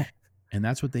 Okay. And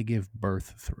that's what they give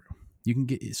birth through. You can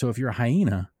get, so if you're a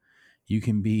hyena, you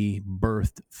can be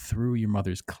birthed through your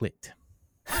mother's clit.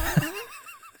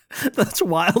 That's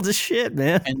wild as shit,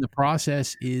 man. And the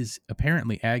process is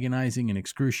apparently agonizing and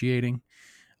excruciating.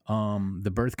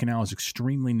 The birth canal is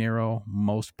extremely narrow.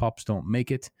 Most pups don't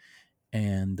make it.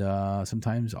 And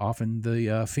often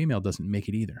the female doesn't make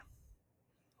it either.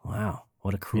 Wow,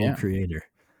 what a cruel creator.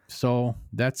 So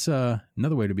that's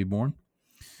another way to be born.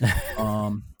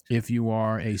 If you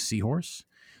are a seahorse,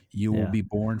 you will be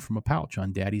born from a pouch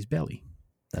on daddy's belly.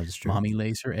 That is true. Mommy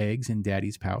lays her eggs in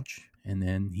daddy's pouch, and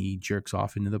then he jerks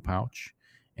off into the pouch,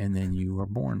 and then you are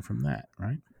born from that,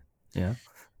 right? Yeah.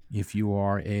 If you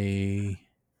are I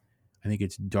think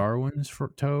it's Darwin's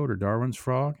toad or Darwin's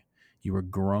frog, you are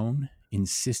grown,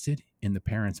 encysted in the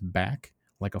parent's back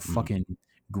like a fucking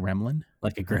gremlin.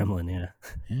 Like a gremlin, yeah.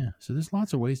 Yeah. So there's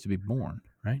lots of ways to be born,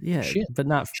 right? Yeah, but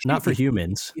not for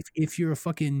humans. If you're a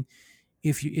fucking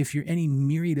if you're any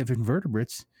myriad of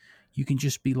invertebrates, you can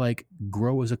just be like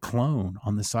grow as a clone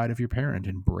on the side of your parent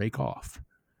and break off.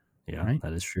 Yeah, right?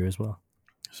 That is true as well.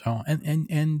 So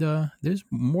and there's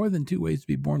more than two ways to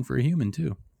be born for a human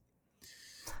too.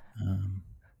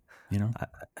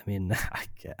 I mean,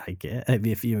 I get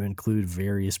if you include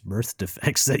various birth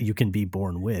defects that you can be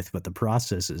born with, but the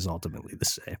process is ultimately the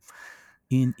same.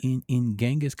 In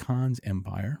Genghis Khan's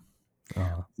empire,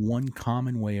 one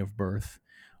common way of birth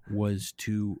was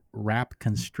to wrap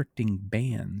constricting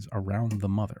bands around the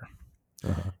mother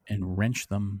and wrench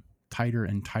them tighter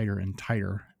and tighter and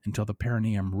tighter until the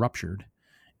perineum ruptured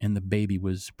and the baby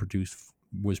was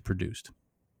produced.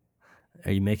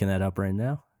 Are you making that up right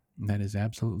now? That is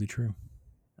absolutely true.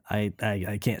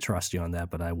 I can't trust you on that,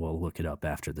 but I will look it up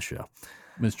after the show.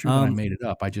 It's true that I made it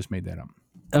up. I just made that up.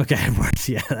 Okay,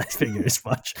 yeah, I figured as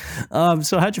much.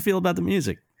 So how'd you feel about the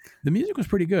music? The music was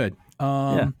pretty good.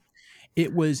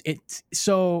 It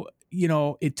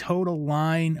towed a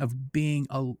line of being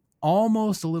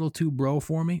almost a little too bro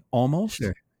for me, almost.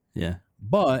 Sure. Yeah.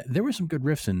 But there were some good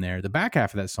riffs in there. The back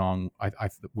half of that song I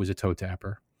was a toe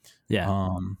tapper.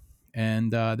 Yeah.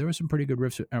 And there were some pretty good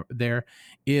riffs there.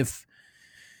 If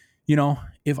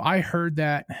I heard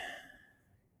that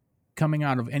coming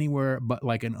out of anywhere but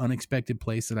like an unexpected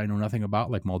place that I know nothing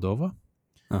about, like Moldova,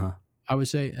 I would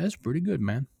say that's pretty good,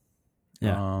 man.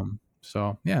 Yeah.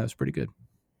 So yeah, that's pretty good.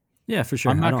 Yeah, for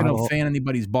sure. I'm not going to fan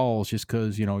anybody's balls just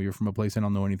because, you know, you're from a place I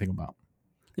don't know anything about.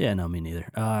 Yeah, no, me neither.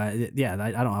 Yeah,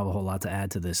 I don't have a whole lot to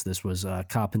add to this. This was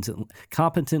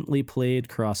competently played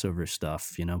crossover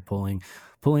stuff. You know, pulling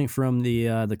from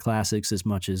the classics as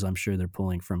much as I'm sure they're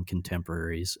pulling from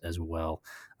contemporaries as well.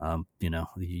 You know,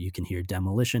 you can hear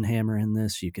Demolition Hammer in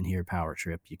this. You can hear Power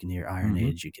Trip. You can hear Iron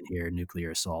Age. You can hear Nuclear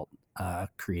Assault,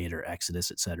 Creator,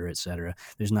 Exodus, et cetera, et cetera.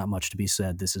 There's not much to be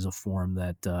said. This is a form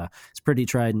that is pretty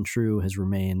tried and true, has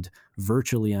remained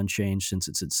virtually unchanged since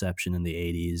its inception in the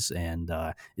 80s, and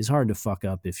is hard to fuck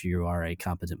up if you are a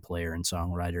competent player and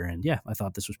songwriter. And yeah, I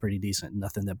thought this was pretty decent.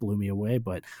 Nothing that blew me away,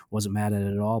 but wasn't mad at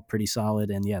it at all. Pretty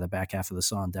solid. And yeah, the back half of the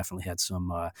song definitely had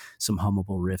some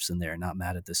hummable riffs in there. Not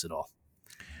mad at this at all.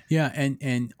 Yeah,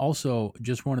 and also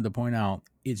just wanted to point out,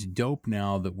 it's dope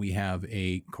now that we have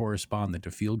a correspondent,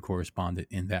 a field correspondent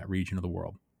in that region of the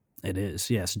world. It is,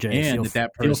 yes, Jay. And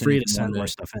feel free to send more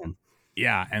stuff in.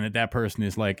 Yeah, and that person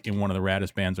is like in one of the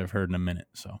raddest bands I've heard in a minute.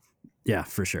 So yeah,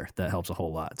 for sure, that helps a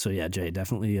whole lot. So yeah, Jay,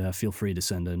 definitely feel free to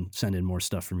send in more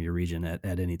stuff from your region at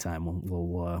any time.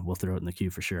 We'll throw it in the queue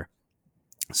for sure.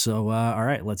 So all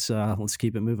right, let's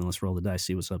keep it moving. Let's roll the dice.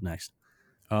 See what's up next.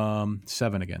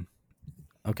 7 again.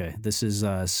 Okay, this is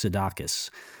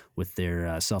Sudakas with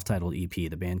their self-titled EP.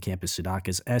 The Bandcamp is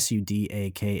Sudakas,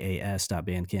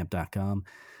 sudakas.bandcamp.com.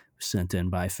 Sent in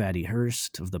by Fatty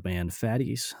Hurst of the band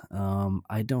Fatties.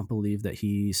 I don't believe that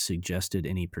he suggested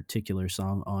any particular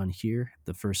song on here.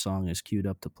 The first song is queued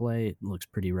up to play. It looks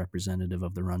pretty representative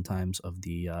of the runtimes of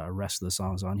the rest of the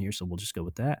songs on here, so we'll just go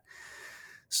with that.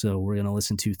 So we're going to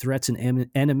listen to Threats and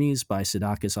Enemies by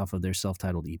Sudakas off of their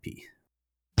self-titled EP.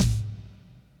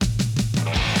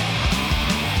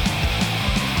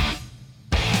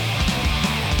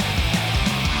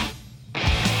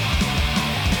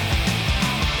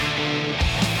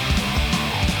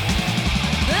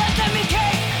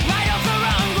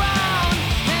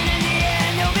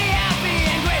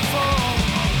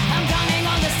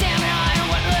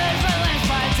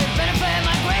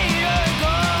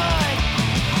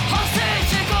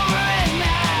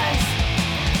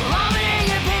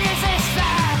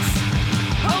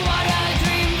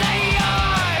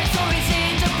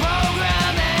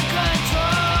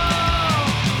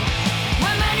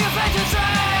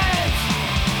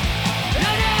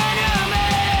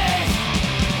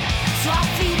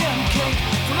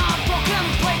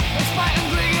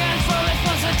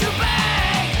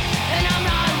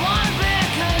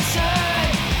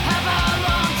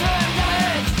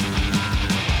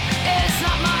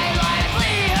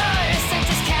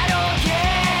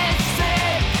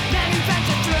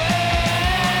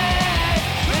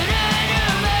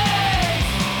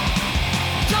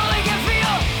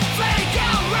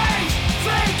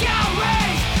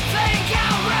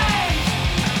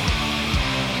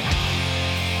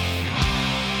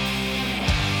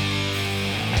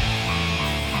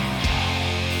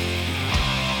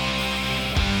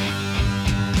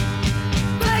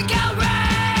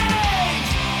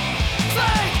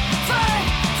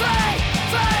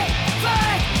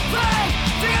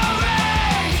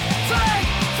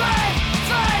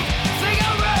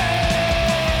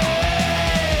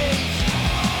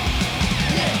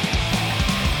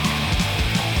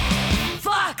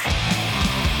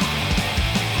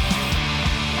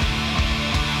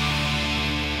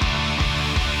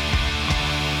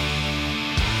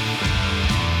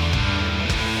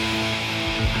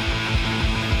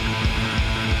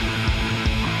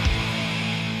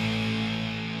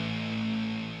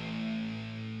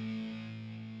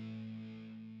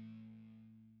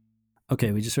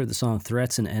 Okay, we just heard the song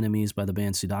Threats and Enemies by the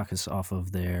band Sudakas off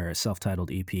of their self-titled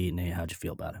EP. Nate, how'd you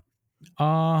feel about it?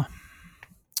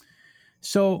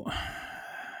 So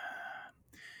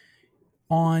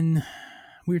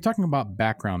we were talking about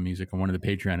background music on one of the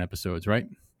Patreon episodes, right?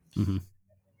 Mm-hmm.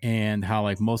 And how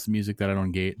like most of the music that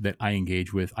I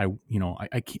engage with, I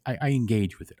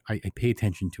engage with it. I pay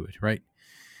attention to it, right?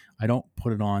 I don't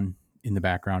put it on in the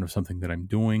background of something that I'm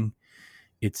doing.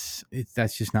 It's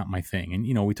that's just not my thing. And,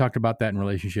 you know, we talked about that in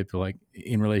relation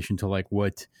to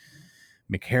what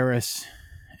Mick Harris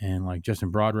and like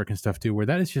Justin Broderick and stuff do, where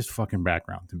that is just fucking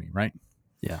background to me. Right.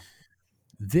 Yeah.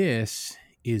 This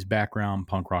is background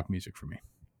punk rock music for me.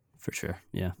 For sure.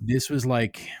 Yeah. This was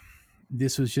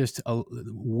just a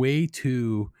way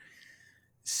too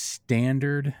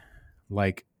standard,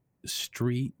 like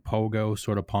street pogo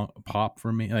sort of pop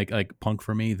for me, like punk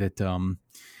for me, that,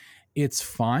 it's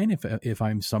fine if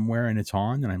I'm somewhere and it's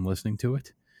on and I'm listening to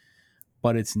it,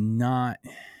 but it's not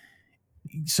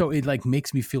so it like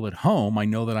makes me feel at home. I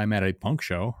know that I'm at a punk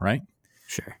show, right?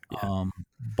 Sure. Yeah.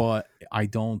 But I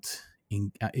don't.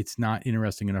 It's not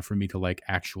interesting enough for me to like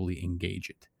actually engage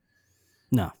it.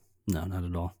 No, not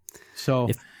at all. So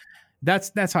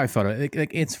that's how I felt.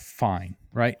 Like it's fine,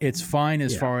 right? It's fine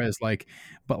as far as like,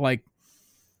 but like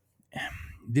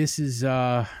this is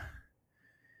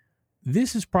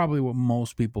probably what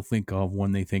most people think of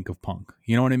when they think of punk.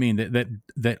 You know what I mean?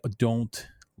 That don't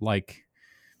like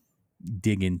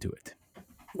dig into it.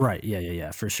 Right.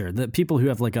 Yeah, for sure. The people who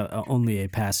have like only a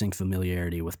passing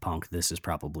familiarity with punk, this is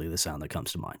probably the sound that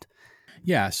comes to mind.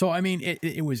 Yeah. So, I mean,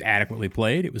 it was adequately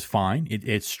played. It was fine.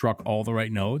 It struck all the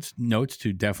right notes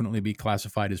to definitely be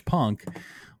classified as punk.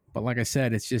 But like I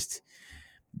said, it's just,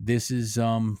 this is,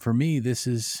 for me, this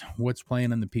is what's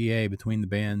playing on the PA between the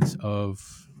bands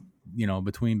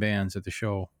between bands at the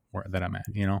show that I'm at,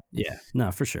 Yeah,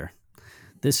 no, for sure.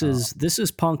 This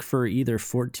is punk for either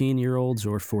 14-year-olds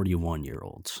or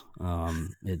 41-year-olds.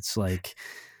 It's like,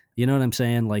 you know what I'm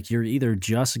saying? Like, you're either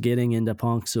just getting into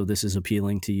punk, so this is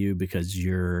appealing to you because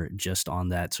you're just on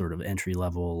that sort of entry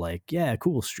level, like, yeah,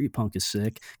 cool, street punk is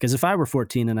sick. Because if I were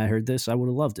 14 and I heard this, I would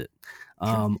have loved it.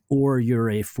 Or you're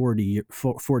a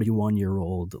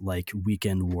 41-year-old, like,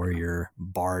 weekend warrior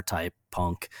bar type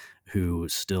punk who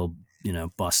still,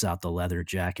 busts out the leather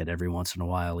jacket every once in a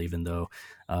while, even though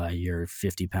you're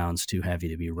 50 pounds too heavy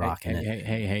to be rocking it.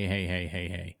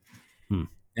 Hey.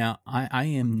 Now, I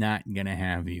am not going to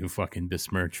have you fucking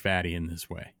besmirch Fatty in this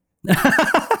way.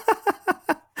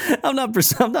 I'm not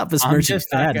besmirching I'm just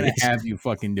not Fatty. going to have you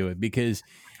fucking do it, because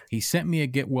he sent me a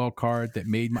get well card that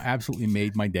absolutely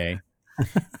made my day,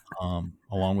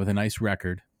 along with a nice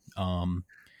record.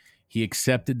 He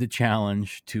accepted the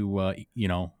challenge to,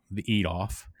 the eat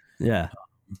off. Yeah.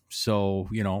 So,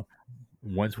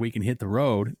 once we can hit the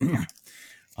road,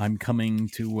 I'm coming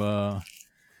to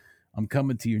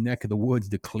your neck of the woods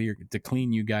to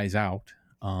clean you guys out.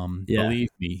 Believe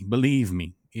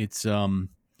me, it's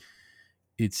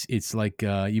like,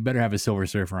 you better have a Silver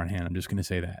Surfer on hand. I'm just going to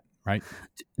say that, right?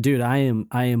 Dude, I am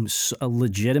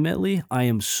legitimately, I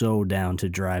am so down to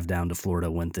drive down to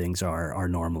Florida when things are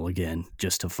normal again,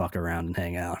 just to fuck around and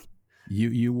hang out.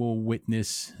 You will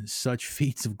witness such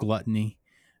feats of gluttony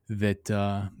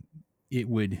that it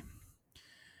would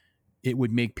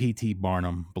make P.T.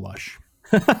 Barnum blush.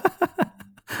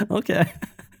 Okay.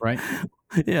 Right?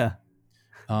 Yeah.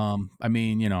 I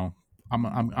mean,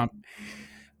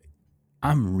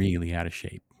 I'm really out of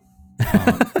shape.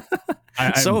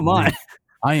 So am I.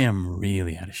 I am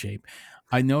really out of shape.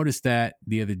 I noticed that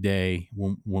the other day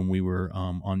when we were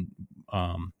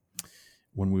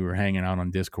when we were hanging out on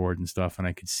Discord and stuff, and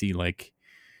I could see like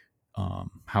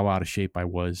how out of shape I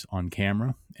was on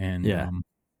camera, and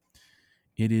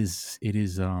it is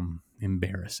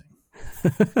embarrassing.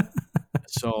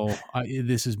 So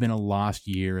this has been a lost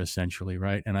year essentially,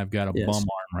 right? And I've got a bum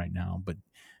arm right now, but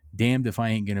damned if I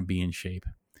ain't gonna be in shape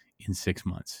in 6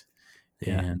 months.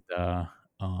 Yeah. And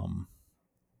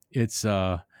it's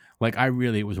like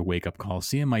it was a wake up call.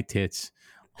 Seeing my tits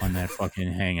on that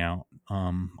fucking hangout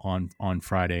on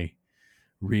Friday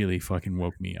really fucking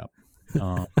woke me up.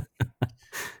 But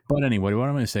anyway, what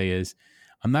I'm going to say is,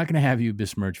 I'm not going to have you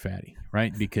besmirch Fatty,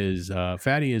 right? Because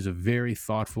Fatty is a very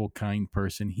thoughtful, kind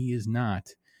person. He is not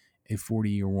a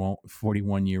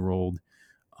 41-year-old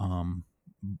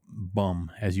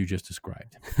bum, as you just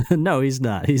described. No, he's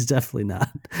not. He's definitely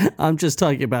not. I'm just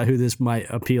talking about who this might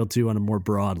appeal to on a more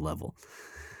broad level.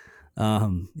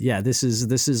 This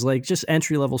is like just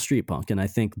entry level street punk, and I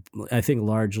think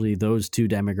largely those two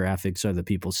demographics are the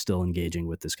people still engaging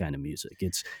with this kind of music.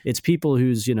 It's people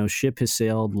whose ship has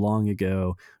sailed long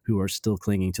ago, who are still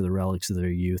clinging to the relics of their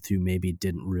youth, who maybe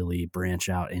didn't really branch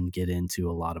out and get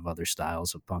into a lot of other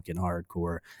styles of punk and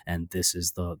hardcore, and this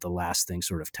is the last thing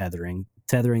sort of tethering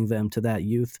them to that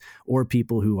youth, or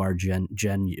people who are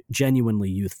genuinely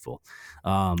youthful.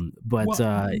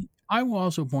 I will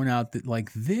also point out that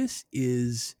like this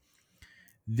is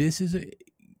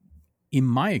in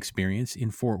my experience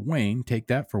in Fort Wayne, take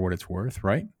that for what it's worth,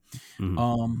 right?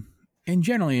 Mm-hmm. And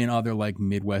generally in other like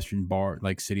Midwestern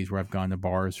like cities where I've gone to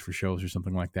bars for shows or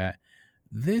something like that,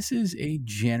 this is a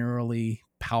generally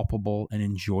palpable and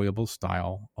enjoyable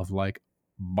style of like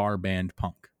bar band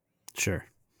punk. Sure.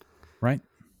 Right?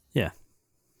 Yeah.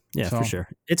 Yeah, so, for sure.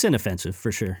 It's inoffensive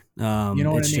for sure. You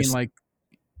know what I mean? Like,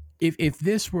 If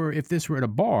this were at a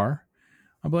bar,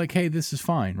 I'd be like, hey, this is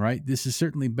fine, right? This is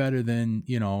certainly better than,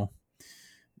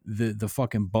 the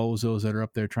fucking bozos that are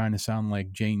up there trying to sound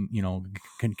like Jane,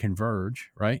 can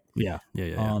Converge, right? Yeah.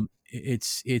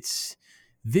 This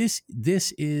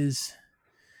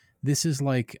is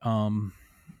like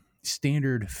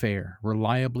standard fare,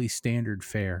 reliably standard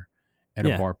fare at a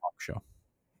Yeah. bar punk show.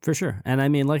 For sure. And I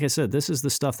mean, like I said, this is the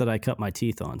stuff that I cut my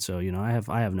teeth on. So, I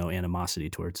have no animosity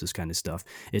towards this kind of stuff.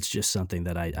 It's just something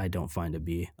that I don't find to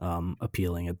be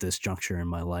appealing at this juncture in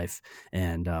my life.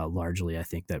 And largely, I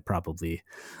think that probably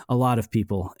a lot of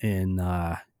people in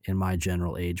my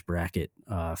general age bracket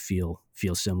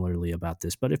feel similarly about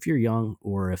this. But if you're young,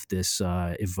 or if this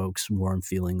evokes warm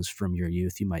feelings from your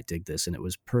youth, you might dig this. And it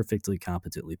was perfectly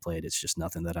competently played. It's just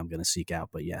nothing that I'm going to seek out.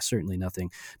 But yeah, certainly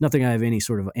nothing I have any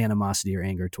sort of animosity or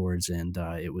anger towards. And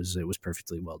it was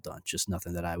perfectly well done. Just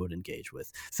nothing that I would engage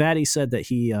with. Fatty said that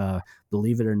he,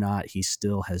 believe it or not, he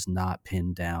still has not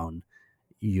pinned down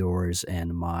yours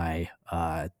and my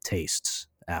tastes.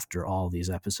 After all these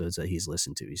episodes that he's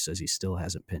listened to, he says he still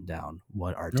hasn't pinned down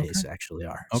what our tastes actually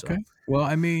are. Okay. So. Well,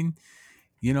 I mean,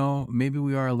 maybe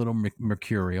we are a little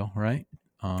mercurial, right?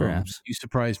 Perhaps. You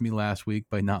surprised me last week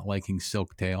by not liking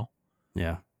Silk Tail.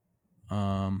 Yeah.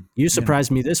 You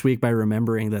surprised me this week by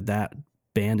remembering that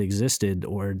band existed,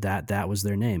 or that was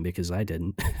their name, because I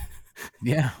didn't.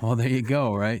 Yeah. Well, there you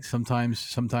go. Right.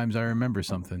 Sometimes I remember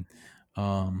something.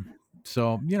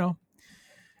 So,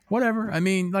 whatever. I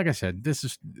mean, like I said, this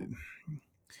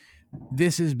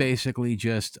is basically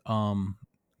just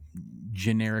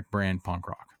generic brand punk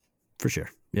rock. For sure.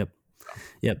 Yep.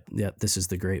 This is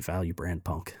the great value brand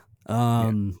punk.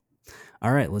 Yeah.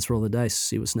 All right, let's roll the dice,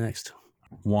 see what's next.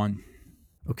 1.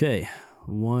 Okay.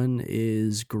 1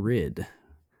 is Grid.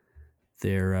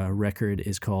 Their record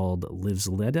is called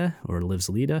Livsleda, or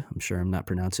Livsleda. I'm sure I'm not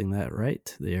pronouncing that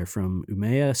right. They are from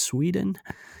Umeå, Sweden.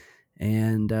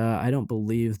 And I don't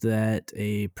believe that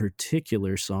a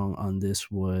particular song on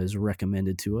this was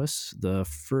recommended to us. The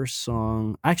first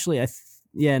song, actually,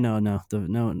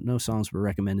 no songs were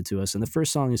recommended to us. And the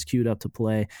first song is queued up to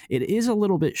play. It is a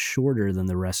little bit shorter than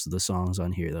the rest of the songs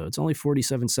on here, though. It's only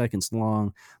 47 seconds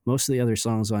long. Most of the other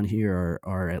songs on here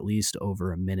are at least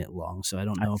over a minute long. So I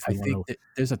don't know if I think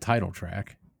there's a title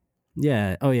track.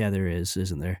 Yeah. Oh, yeah. There is,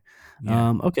 isn't there?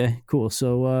 Yeah. Okay. Cool.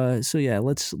 So yeah.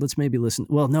 Let's maybe listen.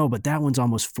 Well, no, but that one's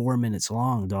almost 4 minutes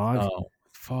long, dog. Oh,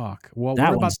 fuck. Well, that what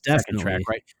about one's the second definitely track,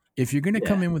 right? If you're gonna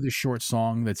come in with a short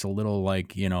song that's a little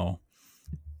like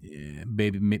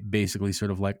basically sort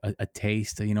of like a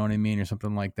taste, you know what I mean, or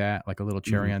something like that, like a little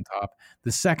cherry on top.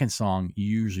 The second song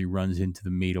usually runs into the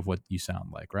meat of what you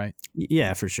sound like, right?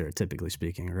 Yeah, for sure. Typically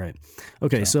speaking, right?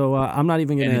 Okay, so I'm not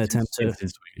even going to attempt to. It's in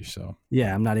Swedish, so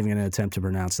yeah, I'm not even going to attempt to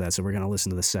pronounce that. So we're going to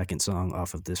listen to the second song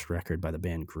off of this record by the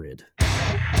band Grid.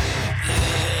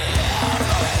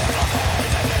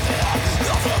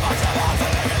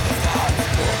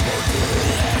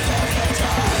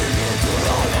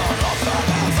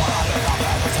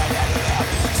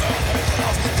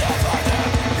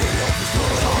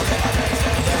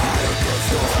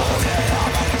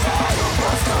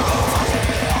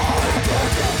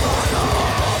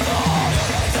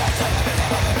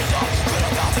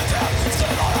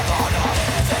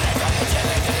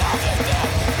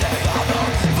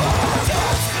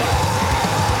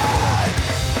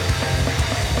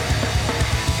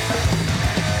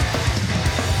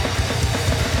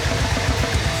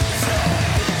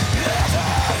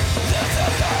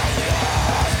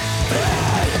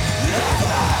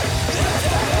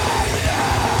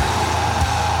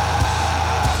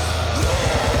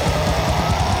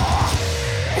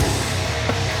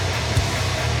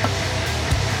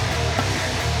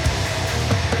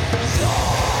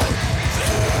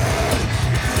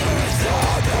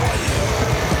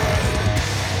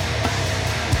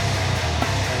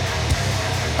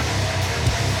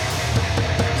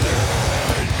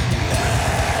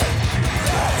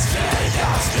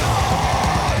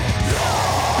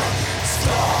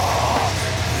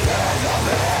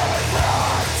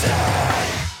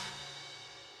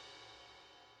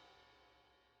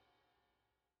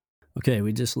 Okay,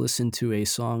 we just listened to a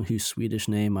song whose Swedish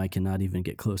name I cannot even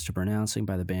get close to pronouncing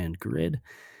by the band Grid.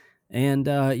 And,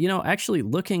 actually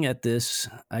looking at this,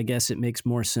 I guess it makes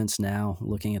more sense now,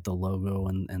 looking at the logo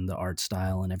and the art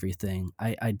style and everything.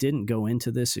 I didn't go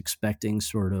into this expecting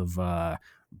sort of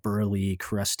burly,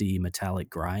 crusty, metallic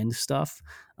grind stuff,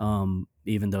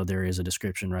 even though there is a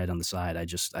description right on the side. I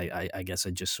guess I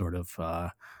just sort of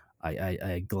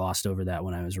I glossed over that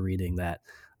when I was reading that.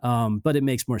 But it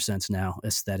makes more sense now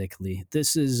aesthetically.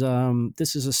 This is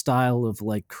a style of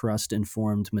like crust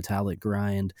informed metallic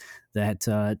grind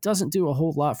that doesn't do a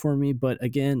whole lot for me. But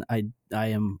again, I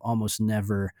am almost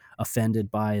never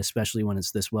offended by, especially when it's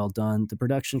this well done. The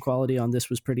production quality on this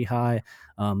was pretty high.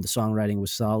 The songwriting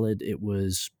was solid. It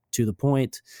was to the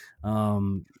point.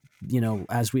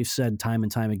 As we've said time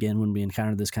and time again when we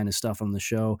encounter this kind of stuff on the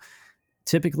show,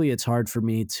 typically it's hard for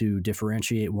me to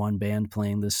differentiate one band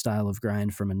playing this style of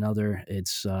grind from another.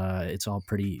 It's all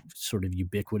pretty sort of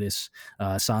ubiquitous,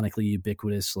 sonically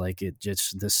ubiquitous. Like it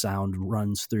just, the sound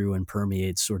runs through and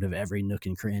permeates sort of every nook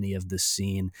and cranny of this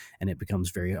scene, and it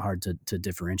becomes very hard to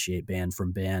differentiate band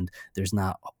from band. There's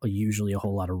not usually a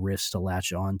whole lot of riffs to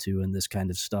latch onto in this kind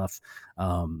of stuff.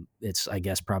 It's, I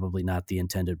guess, probably not the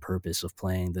intended purpose of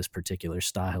playing this particular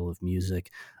style of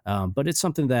music, but it's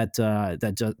something that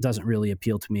doesn't really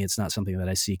appeal to me. It's not something that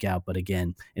I seek out, but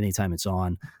again, anytime it's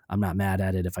on, I'm not mad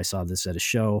at it. If I saw this at a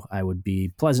show, I would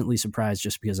be pleasantly surprised,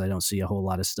 just because I don't see a whole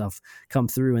lot of stuff come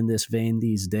through in this vein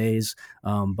these days.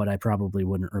 But I probably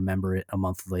wouldn't remember it a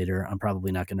month later. I'm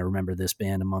probably not going to remember this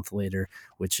band a month later,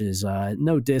 which is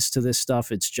no diss to this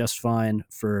stuff. It's just fine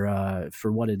for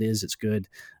what it is. It's good.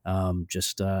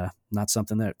 Just not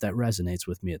something that resonates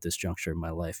with me at this juncture in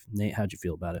my life. Nate, how'd you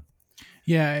feel about it?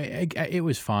 Yeah, it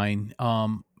was fine.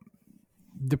 I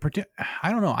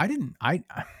don't know. I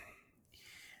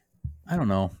don't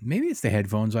know. Maybe it's the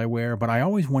headphones I wear, but I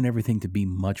always want everything to be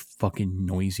much fucking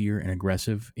noisier and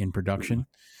aggressive in production.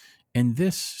 And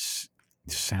this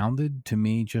sounded to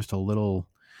me just a little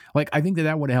like, I think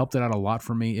that would have helped it out a lot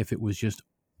for me if it was just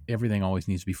everything always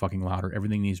needs to be fucking louder.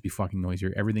 Everything needs to be fucking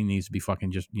noisier. Everything needs to be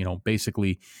fucking just,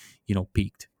 basically,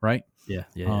 peaked, right? Yeah.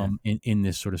 In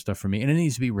this sort of stuff for me. And it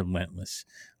needs to be relentless.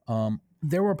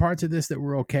 There were parts of this that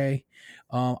were okay.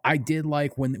 I did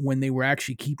like when they were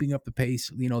actually keeping up the pace,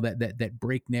 that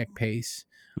breakneck pace.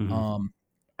 Mm-hmm.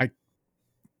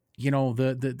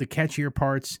 The catchier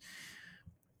parts,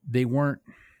 they weren't,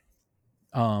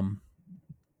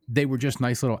 they were just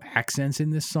nice little accents in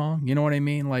this song. You know what I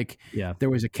mean? Like, yeah, there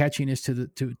was a catchiness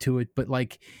to it, but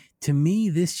like, to me,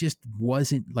 this just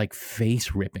wasn't like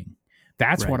face ripping.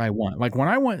 That's right. What I want. Like when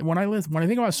I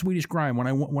think about Swedish grind, when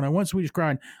I want Swedish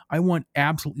grind, I want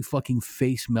absolutely fucking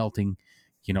face melting,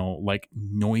 like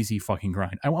noisy fucking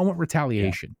grind. I want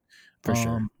retaliation. Yeah, for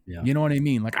sure. Yeah. You know what I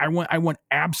mean? Like I want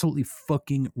absolutely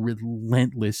fucking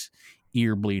relentless,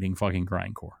 ear bleeding fucking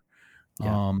grindcore.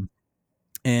 Yeah.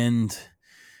 And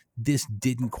this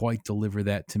didn't quite deliver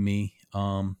that to me.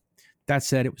 That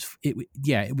said,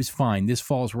 it was fine. This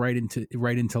falls right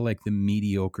into like the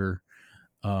mediocre.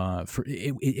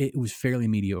 It was fairly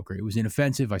mediocre. It was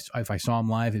inoffensive. If I saw him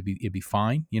live, it'd be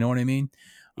fine. You know what I mean?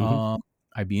 Mm-hmm.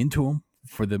 I'd be into him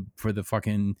for the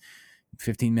fucking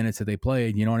 15 minutes that they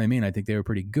played. You know what I mean? I think they were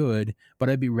pretty good, but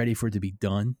I'd be ready for it to be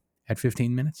done at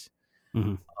 15 minutes.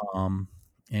 Mm-hmm.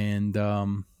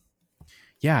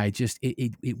 Yeah,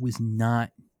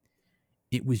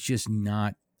 it was just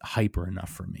not hyper enough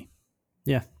for me.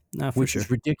 Yeah. No, which is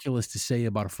ridiculous to say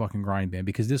about a fucking grind band,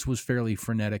 because this was fairly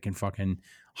frenetic and fucking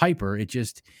hyper. It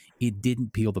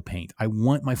didn't peel the paint. I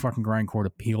want my fucking grindcore to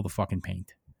peel the fucking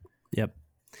paint. Yep.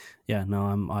 Yeah.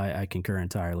 No, I concur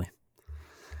entirely.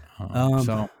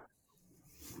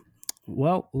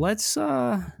 Well, let's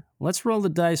roll the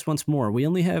dice once more. We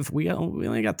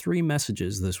only got 3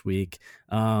 messages this week.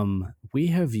 We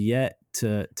have yet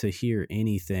to hear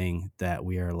anything that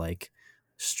we are like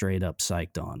straight up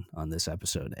psyched on this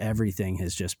episode. Everything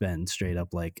has just been straight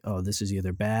up like, oh, this is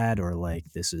either bad or like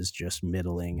this is just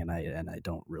middling, and I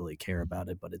don't really care about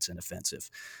it, but it's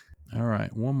inoffensive. All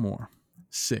right, one more.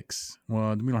 6.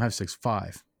 Well, we don't have 6.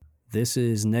 5. This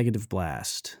is Negative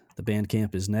Blast. The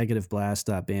Bandcamp is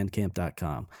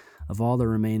negativeblast.bandcamp.com. Of all the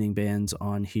remaining bands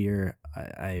on here,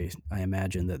 I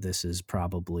imagine that this is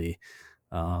probably,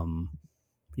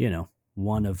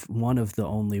 one of the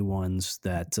only ones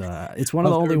that it's one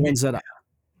of the only ones that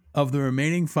of the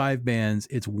remaining 5 bands,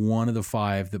 it's one of the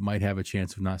 5 that might have a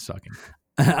chance of not sucking.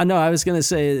 No, I was gonna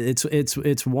say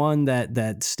it's one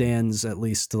that stands at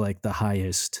least to like the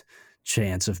highest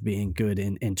chance of being good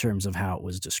in terms of how it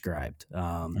was described.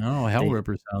 Hell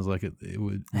Ripper sounds like it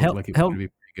would look like it would be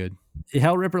pretty good.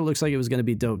 Hell Ripper looks like it was going to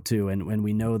be dope too, and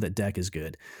we know that Deck is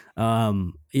good. But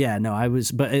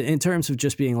in terms of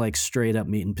just being like straight up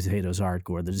meat and potatoes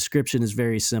hardcore, the description is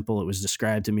very simple. It was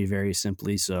described to me very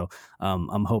simply, so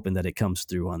I'm hoping that it comes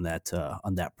through on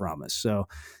that promise. So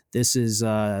this is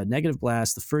Negative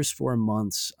Blast, the first 4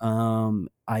 months.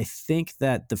 I think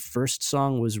that the first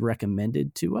song was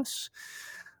recommended to us.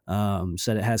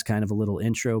 Said it has kind of a little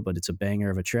intro, but it's a banger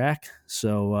of a track.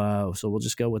 So we'll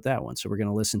just go with that one. So we're going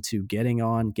to listen to Getting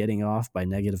On, Getting Off by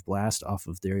Negative Blast off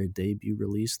of their debut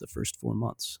release, The First 4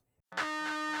 Months. We're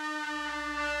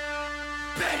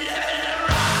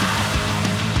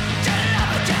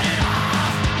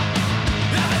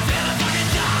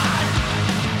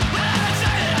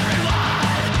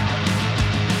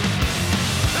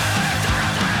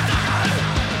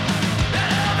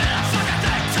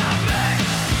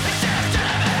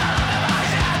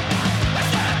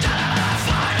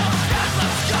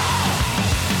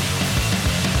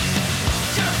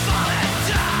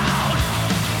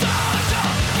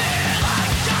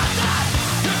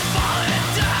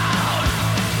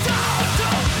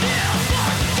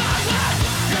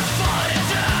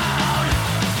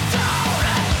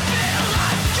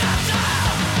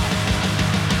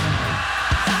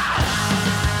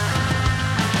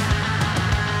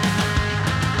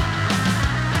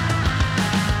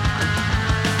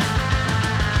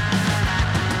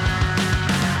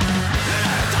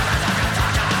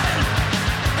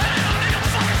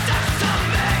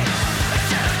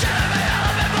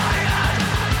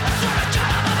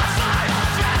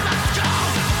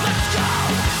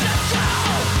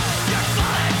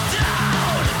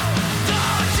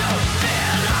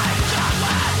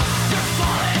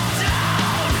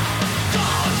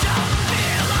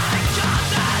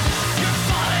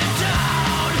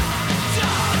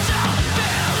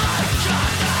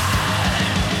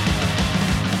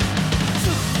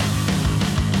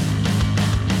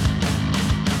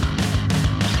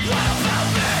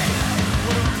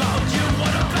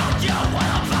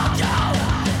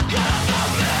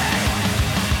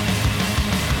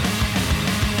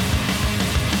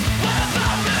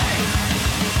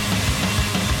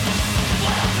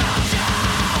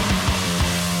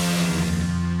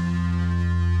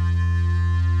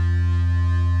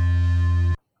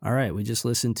right, we just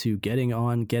listened to Getting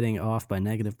On, Getting Off by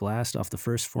Negative Blast off the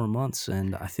first 4 months,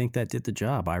 and I think that did the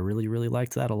job. I really, really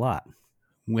liked that a lot.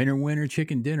 Winner,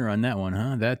 chicken dinner on that one,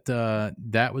 huh?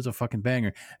 That was a fucking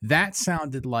banger. That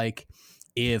sounded like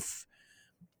if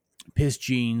Piss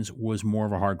Jeans was more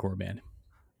of a hardcore band.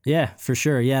 Yeah, for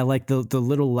sure. Yeah, like the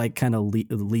little like kind of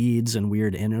leads and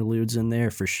weird interludes in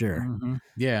there for sure. Mm-hmm.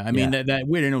 Yeah, I mean that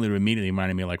weird interlude immediately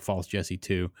reminded me of like False Jesse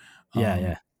too.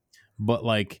 Yeah. But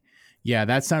like, yeah,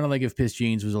 that sounded like if Piss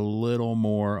Jeans was a little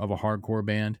more of a hardcore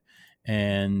band,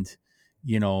 and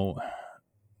you know,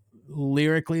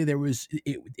 lyrically there was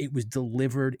it was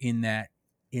delivered in a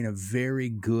very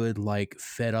good like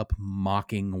fed up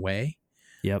mocking way.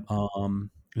 Yep.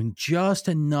 And just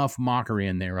enough mockery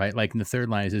in there, right? Like in the third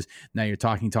line is now you're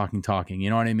talking. You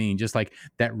know what I mean? Just like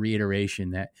that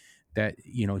reiteration that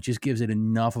you know just gives it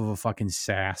enough of a fucking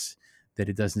sass that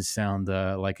it doesn't sound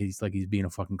like he's being a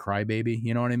fucking crybaby.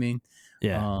 You know what I mean?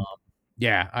 Yeah.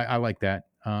 Yeah, I like that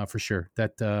for sure.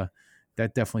 That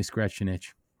definitely scratched an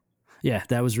itch. Yeah,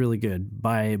 that was really good.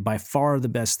 By far the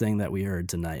best thing that we heard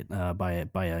tonight, by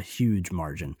a huge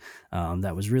margin.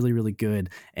 That was really, really good.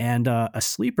 And a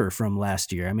sleeper from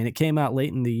last year. I mean, it came out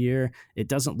late in the year. It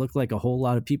doesn't look like a whole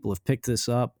lot of people have picked this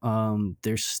up.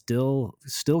 There's still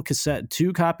cassette,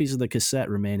 2 copies of the cassette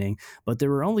remaining, but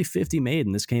there were only 50 made,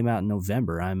 and this came out in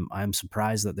November. I'm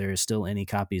surprised that there is still any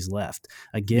copies left.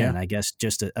 Again, I guess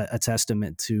just a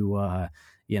testament to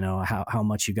you know, how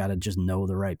much you got to just know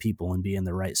the right people and be in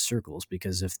the right circles.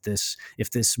 Because if this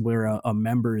were a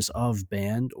members of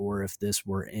band, or if this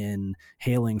were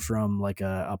hailing from like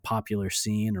a popular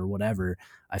scene or whatever,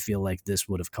 I feel like this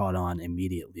would have caught on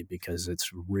immediately because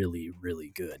it's really,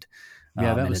 really good.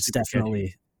 Yeah, and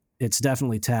it's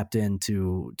definitely tapped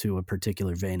into a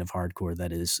particular vein of hardcore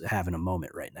that is having a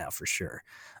moment right now for sure.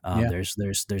 There's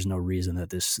no reason that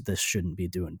this shouldn't be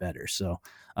doing better. So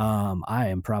I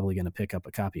am probably going to pick up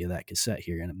a copy of that cassette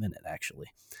here in a minute, actually.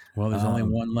 Well, there's only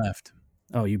one left.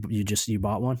 Oh, you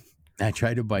bought one? I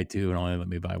tried to buy 2 and only let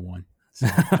me buy 1. So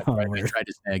I tried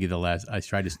to snag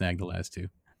the last 2.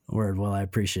 Word. Well, I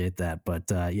appreciate that,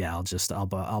 but yeah,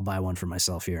 I'll buy one for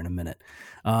myself here in a minute.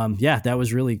 Yeah, that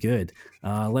was really good.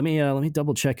 Let me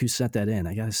double check who sent that in.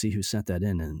 I got to see who sent that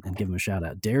in and give him a shout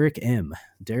out. Derek M,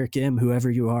 whoever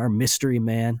you are, mystery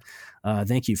man.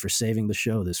 Thank you for saving the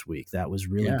show this week. That was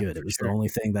really good. It was the only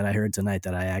thing that I heard tonight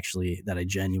that I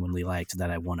genuinely liked that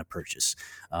I want to purchase.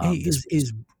 Hey,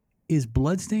 is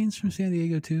Bloodstains from San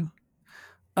Diego too?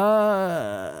 No.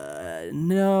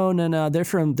 They're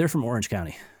from Orange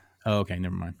County. Oh, okay,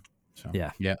 never mind. So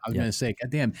yeah. I was gonna say,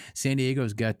 goddamn, San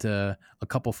Diego's got a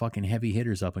couple fucking heavy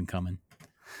hitters up and coming.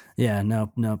 Yeah,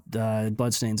 no.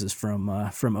 Bloodstains is from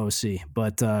OC,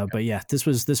 but yeah, this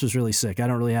was really sick. I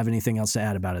don't really have anything else to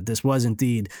add about it. This was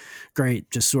indeed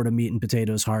great, just sort of meat and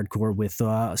potatoes hardcore with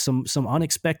some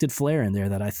unexpected flair in there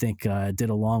that I think did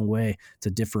a long way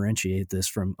to differentiate this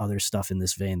from other stuff in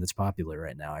this vein that's popular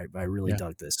right now. I really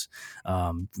dug this.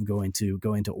 Going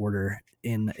to order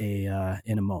in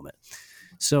a moment.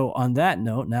 So on that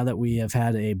note, now that we have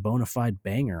had a bona fide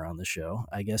banger on the show,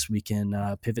 I guess we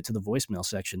can pivot to the voicemail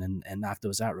section and knock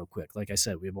those out real quick. Like I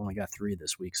said, we've only got 3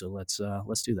 this week, so let's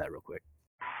do that real quick.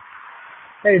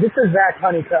 Hey, this is Zach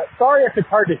Honeycutt. Sorry if it's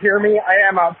hard to hear me. I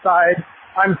am outside.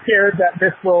 I'm scared that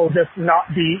this will just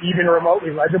not be even remotely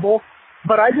legible.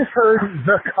 But I just heard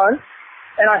The Cunt,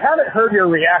 and I haven't heard your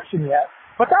reaction yet.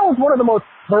 But that was one of the most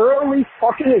thoroughly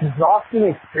fucking exhausting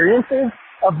experiences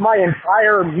of my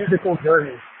entire musical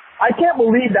journey. I can't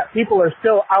believe that people are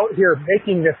still out here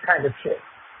making this kind of shit.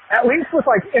 At least with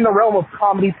like in the realm of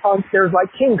comedy punk, there's like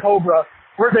King Cobra,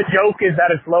 where the joke is that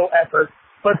it's low effort.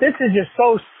 But this is just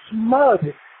so smug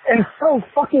and so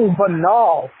fucking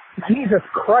banal. Jesus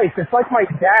Christ, it's like my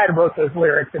dad wrote those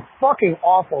lyrics. It's fucking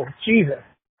awful. Jesus.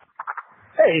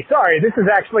 Hey, sorry, this is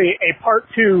actually a part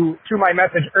 2 to my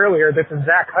message earlier. This is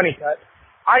Zach Honeycutt.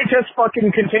 I just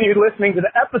fucking continued listening to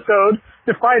the episode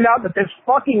to find out that this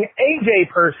fucking AJ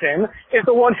person is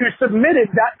the one who submitted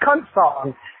that cunt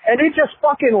song. And it just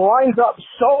fucking lines up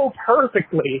so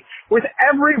perfectly with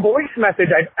every voice message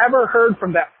I've ever heard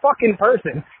from that fucking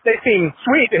person. They seem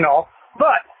sweet and all,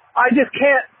 but I just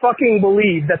can't fucking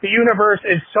believe that the universe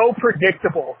is so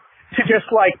predictable to just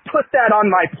like put that on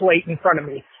my plate in front of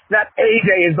me. That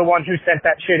AJ is the one who sent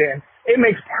that shit in. It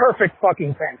makes perfect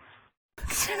fucking sense.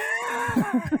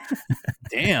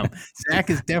 Damn, Zach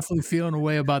is definitely feeling a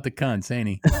way about the cunts, ain't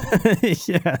he?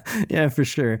 yeah, for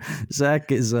sure.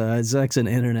 Zach's an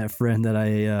internet friend that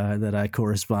I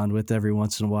correspond with every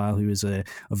once in a while. Who is a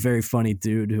very funny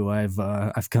dude who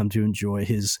I've come to enjoy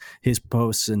his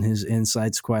posts and his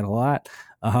insights quite a lot.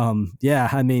 Yeah,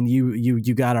 I mean,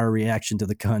 you got our reaction to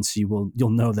the cunts. You'll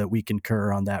know that we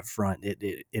concur on that front.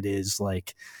 It is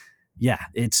like, yeah,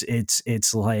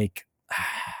 it's like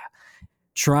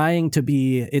trying to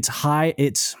be, it's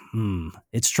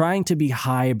trying to be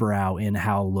highbrow in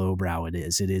how lowbrow it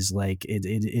is. It is like, it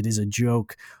is a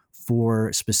joke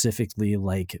for specifically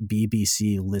like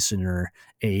BBC listener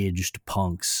aged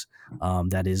punks.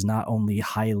 That is not only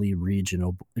highly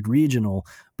regional,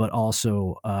 but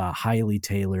also highly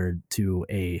tailored to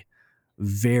a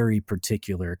very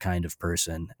particular kind of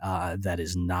person that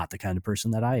is not the kind of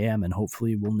person that I am, and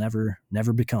hopefully will never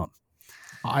become.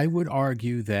 I would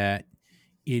argue that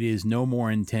it is no more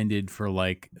intended for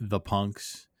like the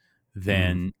punks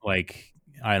than like,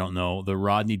 I don't know, the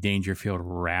Rodney Dangerfield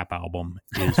rap album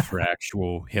is for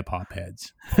actual hip hop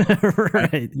heads.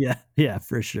 Right. Yeah,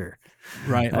 for sure.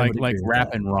 Right. Like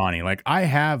Rap and Ronnie. Like I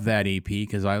have that EP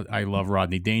because I love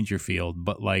Rodney Dangerfield,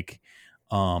 but like,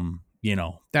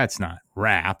 that's not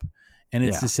rap. And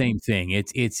it's the same thing.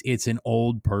 It's an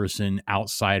old person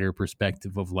outsider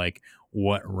perspective of like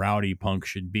what rowdy punk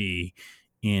should be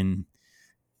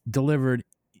delivered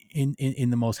in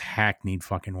the most hackneyed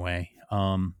fucking way.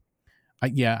 I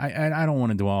don't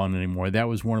want to dwell on it anymore. That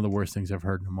was one of the worst things I've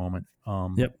heard in a moment.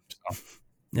 Yep.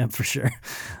 Yeah, for sure.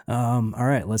 All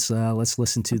right, let's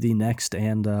listen to the next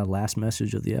and last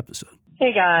message of the episode.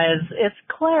 Hey guys, it's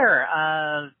Claire,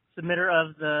 submitter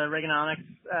of the Reaganomics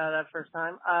that first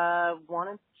time.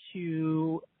 Wanted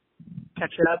to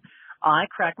catch it up. I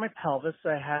cracked my pelvis.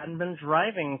 I hadn't been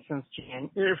driving since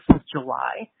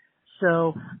July.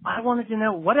 So I wanted to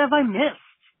know, what have I missed?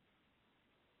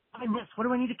 What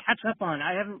do I need to catch up on?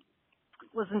 I haven't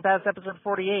listened past episode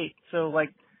 48. So like,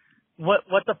 what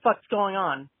the fuck's going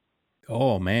on?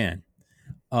 Oh man.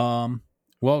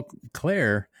 Well,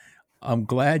 Claire, I'm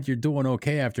glad you're doing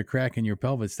okay after cracking your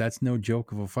pelvis. That's no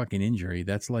joke of a fucking injury.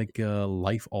 That's like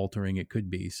life altering it could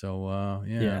be. So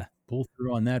yeah, pull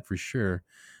through on that for sure.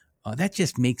 That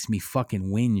just makes me fucking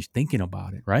whinge thinking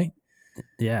about it, right?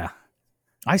 Yeah.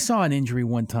 I saw an injury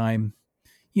one time,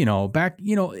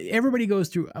 everybody goes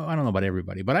through, I don't know about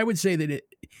everybody, but I would say that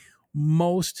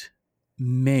most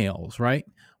males, right?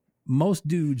 Most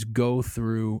dudes go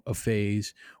through a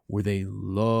phase where they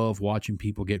love watching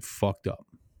people get fucked up,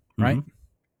 right? Mm-hmm.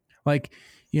 Like,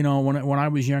 when I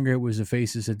was younger, it was the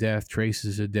Faces of Death,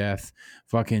 Traces of Death,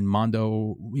 fucking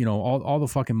Mondo, all the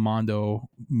fucking Mondo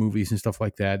movies and stuff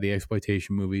like that, the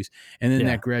exploitation movies. And then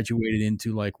that graduated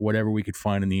into like whatever we could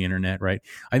find on the internet, right?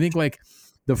 I think like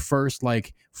the first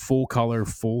like full color,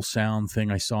 full sound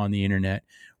thing I saw on the internet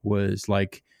was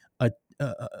like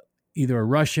either a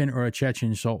Russian or a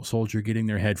Chechen soldier getting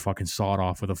their head fucking sawed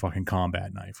off with a fucking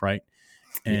combat knife, right?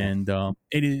 Yeah. And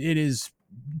it's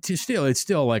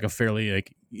still like a fairly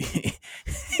like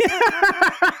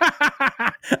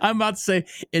I'm about to say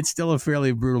it's still a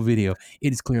fairly brutal video.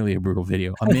 It is clearly a brutal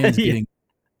video. A man's getting,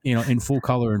 in full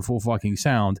color and full fucking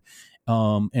sound,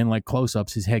 and like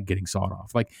close-ups, his head getting sawed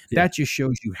off. Like that just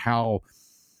shows you how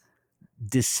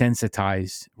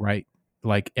desensitized, right?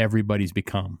 Like everybody's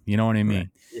become. You know what I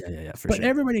mean? Right. Yeah. But sure.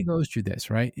 Everybody goes through this,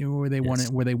 right? Where they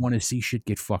want to see shit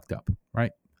get fucked up,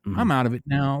 right? Mm-hmm. I'm out of it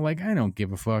now. Like I don't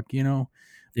give a fuck,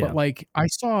 But like I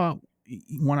saw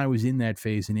when I was in that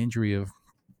phase an injury of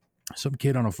some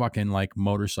kid on a fucking like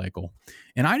motorcycle,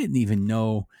 and I didn't even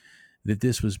know that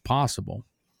this was possible.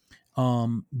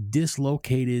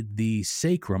 Dislocated the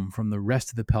sacrum from the rest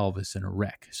of the pelvis in a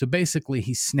wreck. So basically,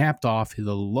 he snapped off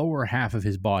the lower half of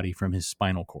his body from his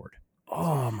spinal cord.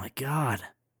 Oh my God.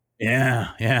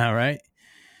 Yeah, right.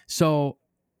 So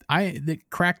the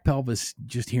cracked pelvis,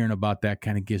 just hearing about that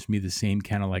kind of gives me the same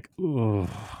kind of like,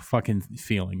 fucking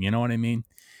feeling. You know what I mean?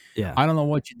 Yeah. I don't know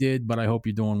what you did, but I hope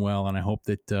you're doing well. And I hope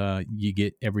that you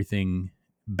get everything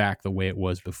back the way it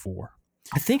was before.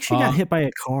 I think she got hit by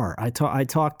a car. I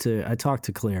talked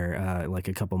to Claire like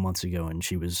a couple months ago, and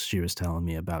she was telling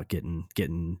me about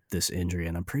getting this injury,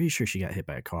 and I'm pretty sure she got hit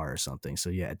by a car or something. So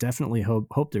yeah, definitely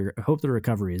hope the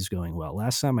recovery is going well.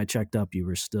 Last time I checked up, you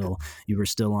were still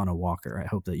on a walker. I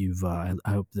hope that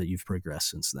you've progressed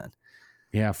since then.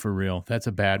 Yeah, for real. That's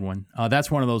a bad one.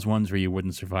 That's one of those ones where you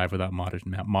wouldn't survive without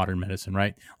modern medicine,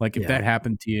 right? Like if that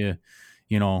happened to you,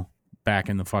 back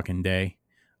in the fucking day,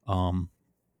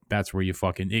 that's where you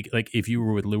fucking like if you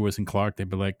were with Lewis and Clark, they'd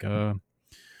be like,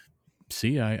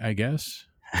 see, I guess.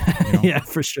 Yeah,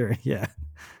 for sure. Yeah.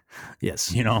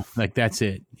 Yes. Like that's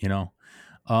it,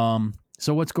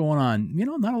 So what's going on?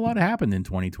 Not a lot happened in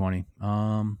 2020.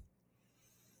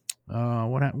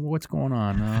 What's going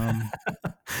on?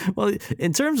 Well,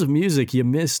 in terms of music, you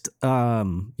missed a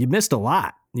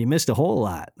lot. You missed a whole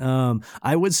lot.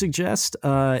 I would suggest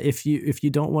if you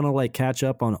don't want to like catch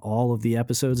up on all of the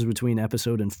episodes between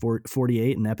episode and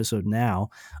 48 and episode now,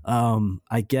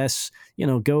 I guess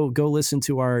go listen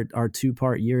to our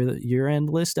 2-part year end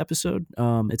list episode.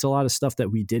 It's a lot of stuff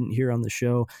that we didn't hear on the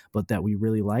show, but that we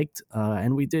really liked,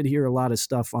 and we did hear a lot of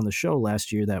stuff on the show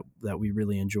last year that we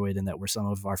really enjoyed and that were some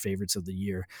of our favorites of the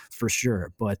year for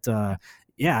sure. But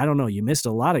yeah, I don't know. You missed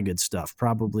a lot of good stuff.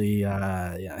 Probably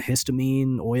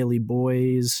Histamine, Oily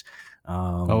Boys.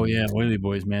 Oh yeah, Oily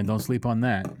Boys, man. Don't sleep on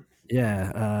that.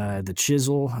 Yeah, the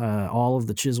Chisel. All of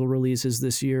the Chisel releases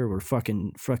this year were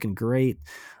fucking great.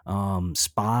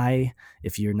 Spy,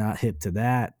 if you're not hip to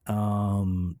that.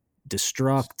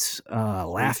 Destruct,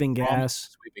 Laughing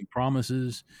Gas. Sweeping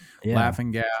Promises, Yeah.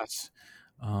 Laughing Gas.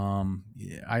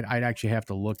 Yeah, I'd actually have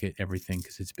to look at everything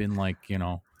because it's been like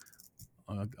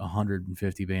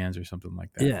 150 bands or something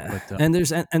like that. Yeah, But, and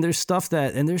there's stuff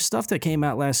that came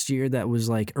out last year that was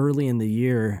like early in the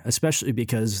year, especially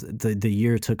because the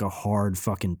year took a hard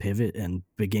fucking pivot and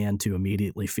began to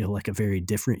immediately feel like a very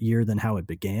different year than how it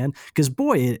began. Because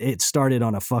boy, it started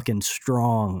on a fucking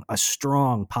strong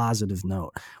positive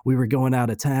note. We were going out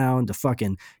of town to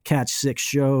fucking catch 6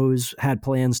 shows, had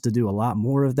plans to do a lot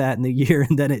more of that in the year,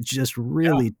 and then it just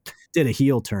really did a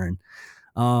heel turn.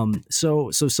 So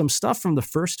some stuff from the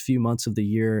first few months of the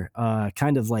year,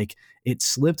 kind of like it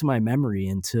slipped my memory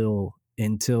until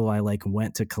I like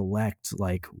went to collect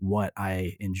like what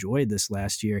I enjoyed this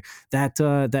last year.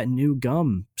 That new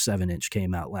Gum 7-inch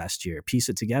came out last year, Piece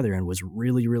It Together, and was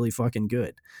really, really fucking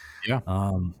good. Yeah.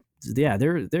 Yeah,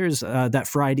 there's that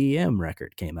Fried EM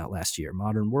record came out last year,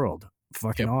 Modern World.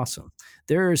 Fucking awesome.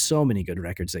 There are so many good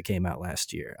records that came out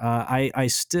last year. I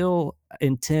still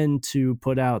intend to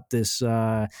put out this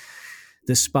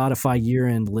Spotify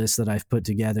year-end list that I've put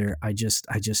together. I just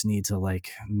need to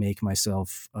like make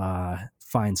myself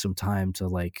find some time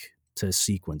to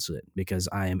sequence it, because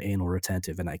I am anal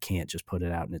retentive and I can't just put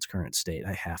it out in its current state.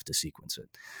 I have to sequence it.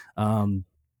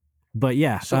 But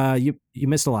yeah, you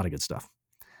missed a lot of good stuff.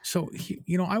 So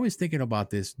I was thinking about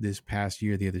this past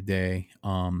year the other day.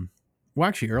 Well,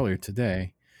 actually earlier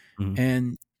today,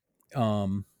 and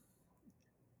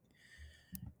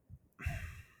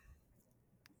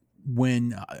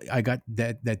when I got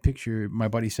that picture, my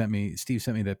buddy Steve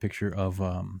sent me that picture of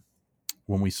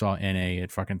when we saw NA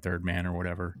at fucking Third Man or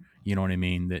whatever. You know what I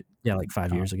mean? That like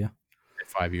 5 years ago.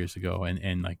 5 years ago,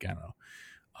 and like I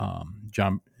don't know,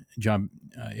 John,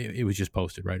 it was just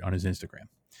posted right on his Instagram.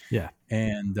 Yeah,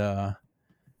 and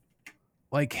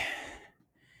like.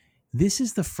 This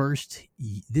is the first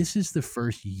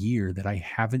year that I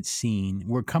haven't seen.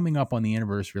 We're coming up on the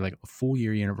anniversary, like a full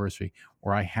year anniversary,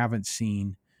 where I haven't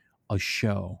seen a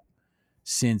show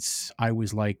since I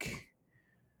was like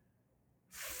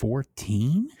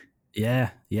 14.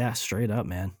 Yeah, straight up,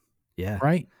 man. Yeah,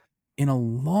 right. In a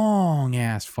long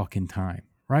ass fucking time,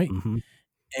 right? Mm-hmm.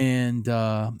 And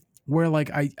where like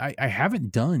I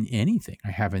haven't done anything.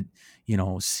 I haven't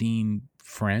seen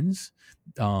friends.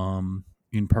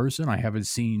 In person, I haven't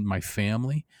seen my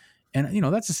family, and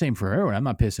that's the same for everyone. I'm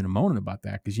not pissing and moaning about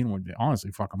that because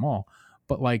honestly, fuck them all.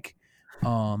 But like,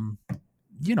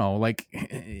 like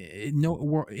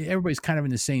everybody's kind of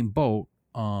in the same boat,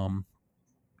 in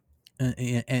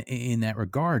that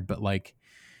regard. But like,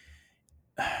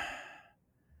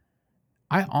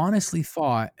 I honestly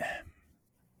thought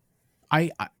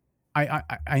I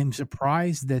am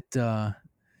surprised that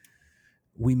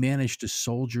we managed to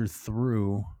soldier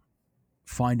through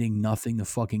finding nothing to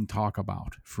fucking talk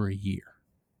about for a year.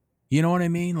 You know what I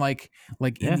mean? Like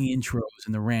in the intros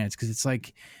and the rants, because it's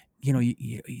like,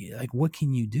 like what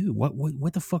can you do?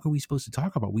 What the fuck are we supposed to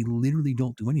talk about? We literally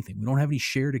don't do anything. We don't have any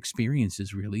shared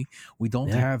experiences, really. We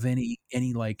don't have any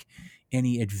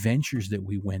adventures that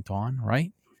we went on,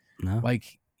 right? No.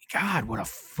 Like, God, what a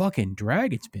fucking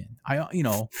drag it's been.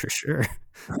 For sure.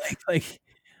 like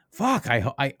fuck.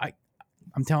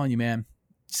 I'm telling you, man,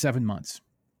 7 months.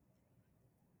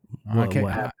 Okay,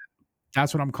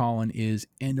 that's what I'm calling is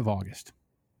end of August.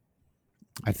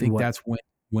 I think that's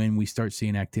when we start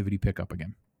seeing activity pick up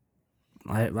again.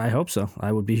 I hope so.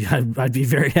 I'd be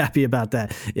very happy about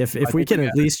that. If we can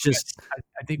at least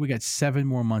I think we got 7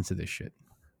 more months of this shit.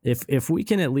 If we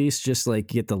can at least just like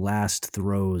get the last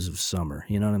throes of summer,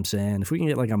 you know what I'm saying? If we can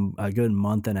get like a good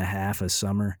month and a half of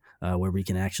summer where we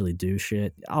can actually do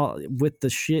shit, with the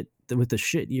shit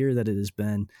year that it has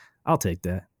been, I'll take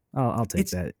that. I'll take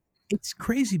that. It's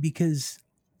crazy because,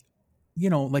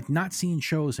 like not seeing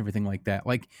shows and everything like that.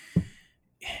 Like,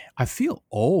 I feel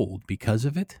old because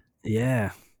of it.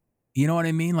 Yeah. You know what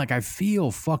I mean? Like, I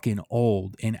feel fucking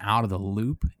old and out of the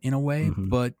loop in a way. Mm-hmm.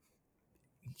 But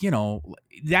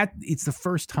that it's the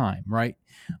first time, right?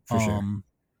 For sure.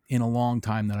 In a long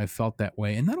time that I felt that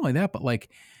way. And not only that, but like,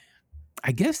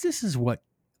 I guess this is what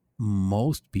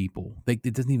most people, like,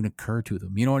 it doesn't even occur to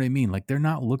them. You know what I mean? Like, they're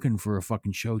not looking for a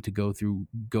fucking show to go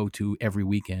to every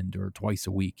weekend or twice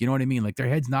a week. You know what I mean? Like, their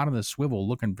head's not on the swivel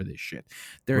looking for this shit.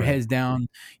 Their Right. head's down,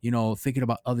 thinking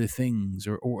about other things,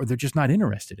 or they're just not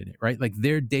interested in it, right? Like,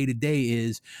 their day to day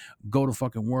is go to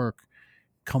fucking work,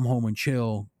 come home and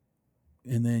chill,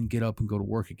 and then get up and go to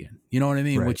work again. You know what I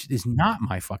mean? Right. Which is not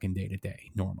my fucking day to day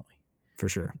normally. For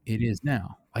sure. It is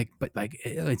now. But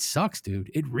it sucks,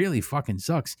 dude. It really fucking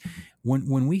sucks.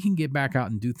 When we can get back out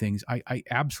and do things, I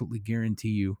absolutely guarantee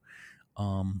you,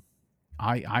 I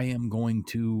am going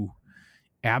to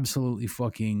absolutely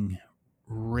fucking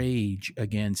rage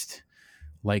against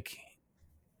like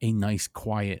a nice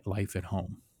quiet life at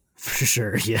home. For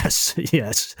sure. Yes.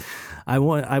 Yes. I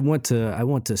want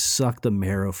to suck the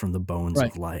marrow from the bones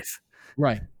Right. of life.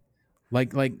 Right.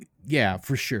 Like, yeah,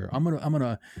 for sure. I'm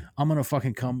gonna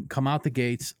fucking come out the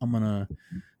gates. I'm gonna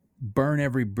burn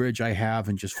every bridge I have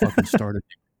and just fucking start it.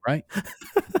 Right.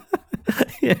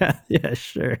 Yeah,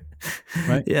 sure.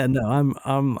 Right. Yeah, no, I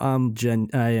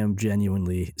am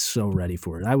genuinely so ready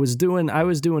for it. I was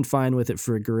doing fine with it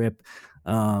for a grip.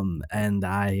 And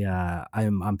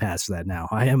I'm past that now.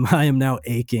 I am now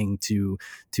aching to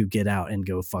get out and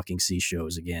go fucking see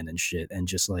shows again and shit, and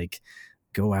just like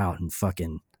go out and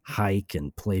fucking hike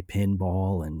and play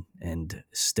pinball and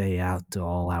stay out to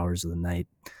all hours of the night.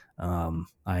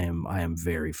 I am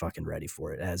very fucking ready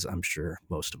for it, as I'm sure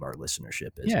most of our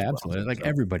listenership is. Yeah, as well. absolutely. Like So,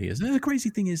 everybody is. And the crazy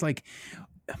thing is, like,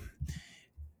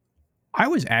 I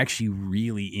was actually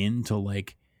really into,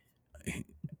 like,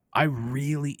 I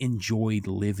really enjoyed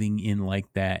living in like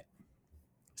that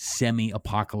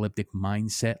semi-apocalyptic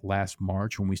mindset last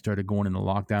March when we started going into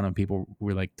lockdown and people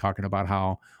were like talking about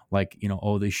how, like,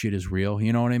 oh, this shit is real.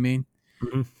 You know what I mean?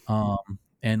 mhm.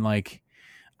 And like,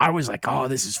 I was like, oh,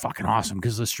 this is fucking awesome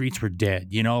because the streets were dead.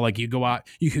 Like you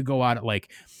could go out at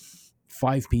like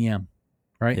 5 p.m.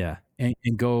 right? Yeah. And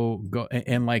go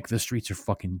and like the streets are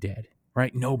fucking dead,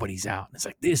 right? Nobody's out. It's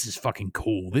like, this is fucking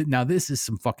cool. Now this is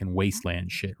some fucking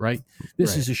wasteland shit, right?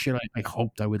 This Right. is a shit I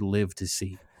hoped I would live to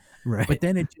see. Right. But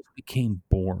then it just became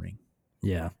boring,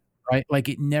 Yeah. right? Like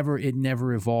it never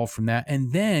evolved from that.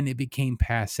 And then it became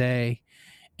passe.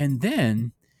 And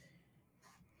then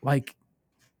like,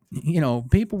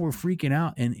 people were freaking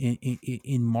out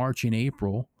in March and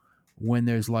April when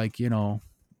there's like, I don't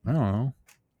know,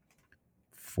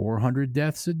 400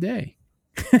 deaths a day.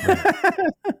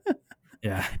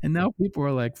 Yeah. And now people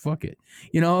are like, fuck it.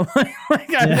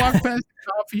 Like I walked past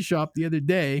a coffee shop the other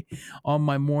day on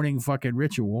my morning fucking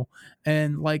ritual,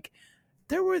 and like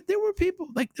there were people,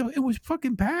 like it was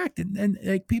fucking packed, and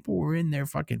like people were in there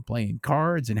fucking playing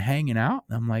cards and hanging out.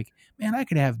 And I'm like, man, I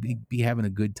could be having a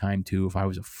good time too if I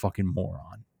was a fucking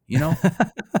moron.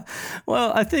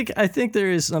 Well, I think there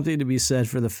is something to be said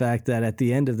for the fact that at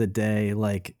the end of the day,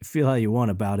 like, feel how you want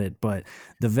about it, but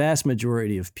the vast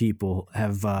majority of people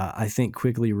have, I think,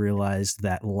 quickly realized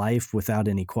that life without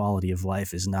any quality of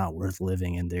life is not worth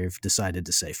living, and they've decided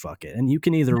to say fuck it. And you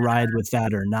can either ride with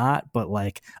that or not, but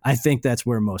like, I think that's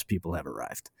where most people have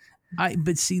arrived.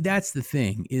 But see, that's the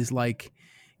thing is like,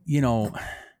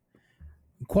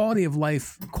 quality of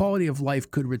life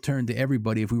could return to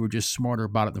everybody if we were just smarter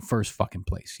about it in the first fucking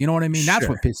place. You know what I mean? That's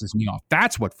Sure. what pisses me off.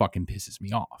 That's what fucking pisses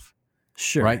me off.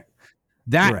 Sure. Right?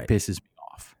 That Right. pisses me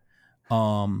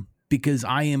off. Because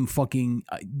I am fucking,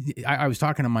 I was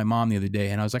talking to my mom the other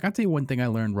day and I was like, I'll tell you one thing I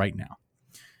learned right now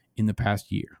in the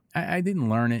past year. I didn't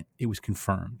learn it. It was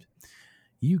confirmed.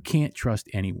 You can't trust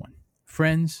anyone.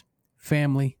 Friends,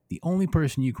 family, the only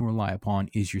person you can rely upon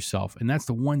is yourself. And that's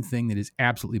the one thing that has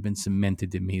absolutely been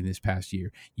cemented to me this past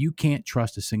year. You can't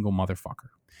trust a single motherfucker.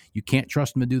 You can't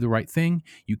trust them to do the right thing.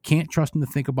 You can't trust them to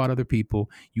think about other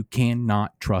people. You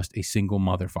cannot trust a single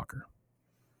motherfucker.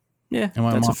 Yeah, And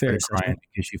my that's mom a fair started crying assessment.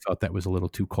 because she felt that was a little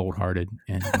too cold-hearted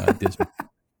and dismal.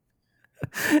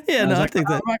 Yeah, I no, was I like, think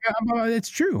that. oh my God, it's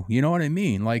true. You know what I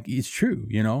mean? Like, it's true,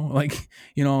 like,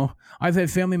 I've had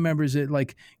family members that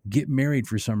like get married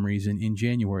for some reason in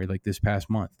January, like this past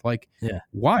month. Like, Yeah.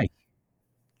 why?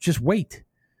 Just wait.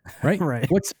 Right. Right.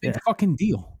 What's the big fucking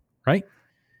deal? Right.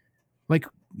 Like,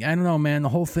 I don't know, man. The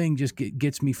whole thing just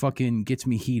gets me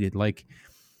heated. Like,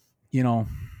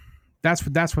 that's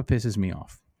what pisses me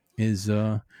off is,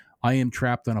 I am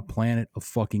trapped on a planet of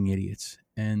fucking idiots.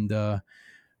 And,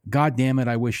 God damn it,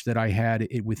 I wish that I had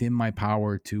it within my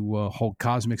power to hold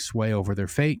cosmic sway over their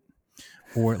fate,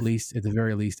 or at the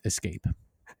very least, escape.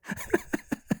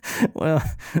 Well,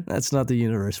 that's not the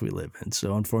universe we live in.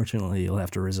 So unfortunately, you'll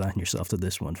have to resign yourself to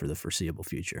this one for the foreseeable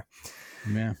future.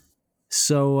 Yeah.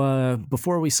 So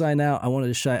before we sign out, I wanted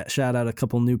to shout out a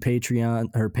couple new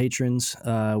Patreon or patrons.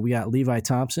 We got Levi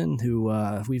Thompson, who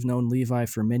we've known Levi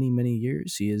for many, many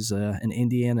years. He is an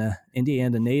Indiana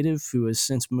native who has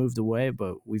since moved away,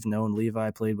 but we've known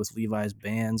Levi, played with Levi's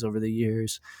bands over the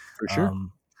years. For sure.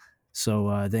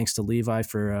 So thanks to Levi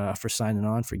for signing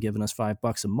on, for giving us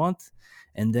 $5 a month.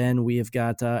 And then we have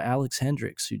got Alex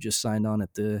Hendricks, who just signed on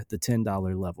at the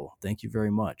 $10 level. Thank you very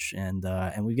much. And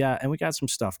we got some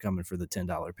stuff coming for the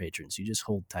 $10 patrons. You just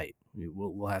hold tight.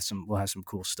 We'll have some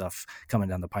cool stuff coming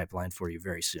down the pipeline for you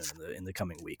very soon in the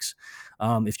coming weeks.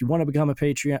 If you want to become a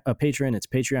patron, it's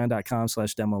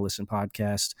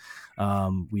patreon.com/DemoListenPodcast.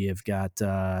 We have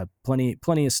got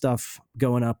plenty of stuff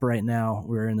going up right now.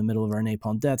 We're in the middle of our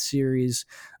Napalm Death series.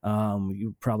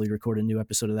 You probably record a new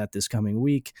episode of that this coming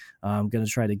week. I'm going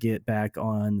to try to get back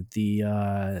on the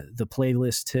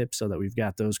playlist tip so that we've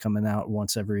got those coming out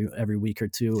once every week or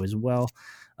two as well.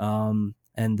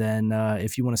 And then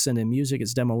if you want to send in music,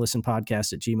 it's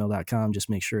demolistenpodcast@gmail.com. Just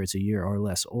make sure it's a year or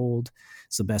less old.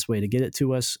 It's the best way to get it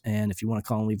to us. And if you want to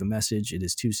call and leave a message, it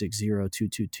is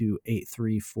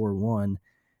 260-222-8341.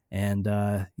 And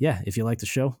if you like the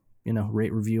show,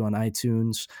 rate, review on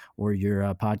iTunes or your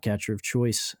podcatcher of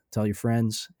choice. Tell your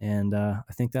friends. And I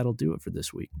think that'll do it for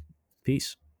this week.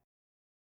 Peace.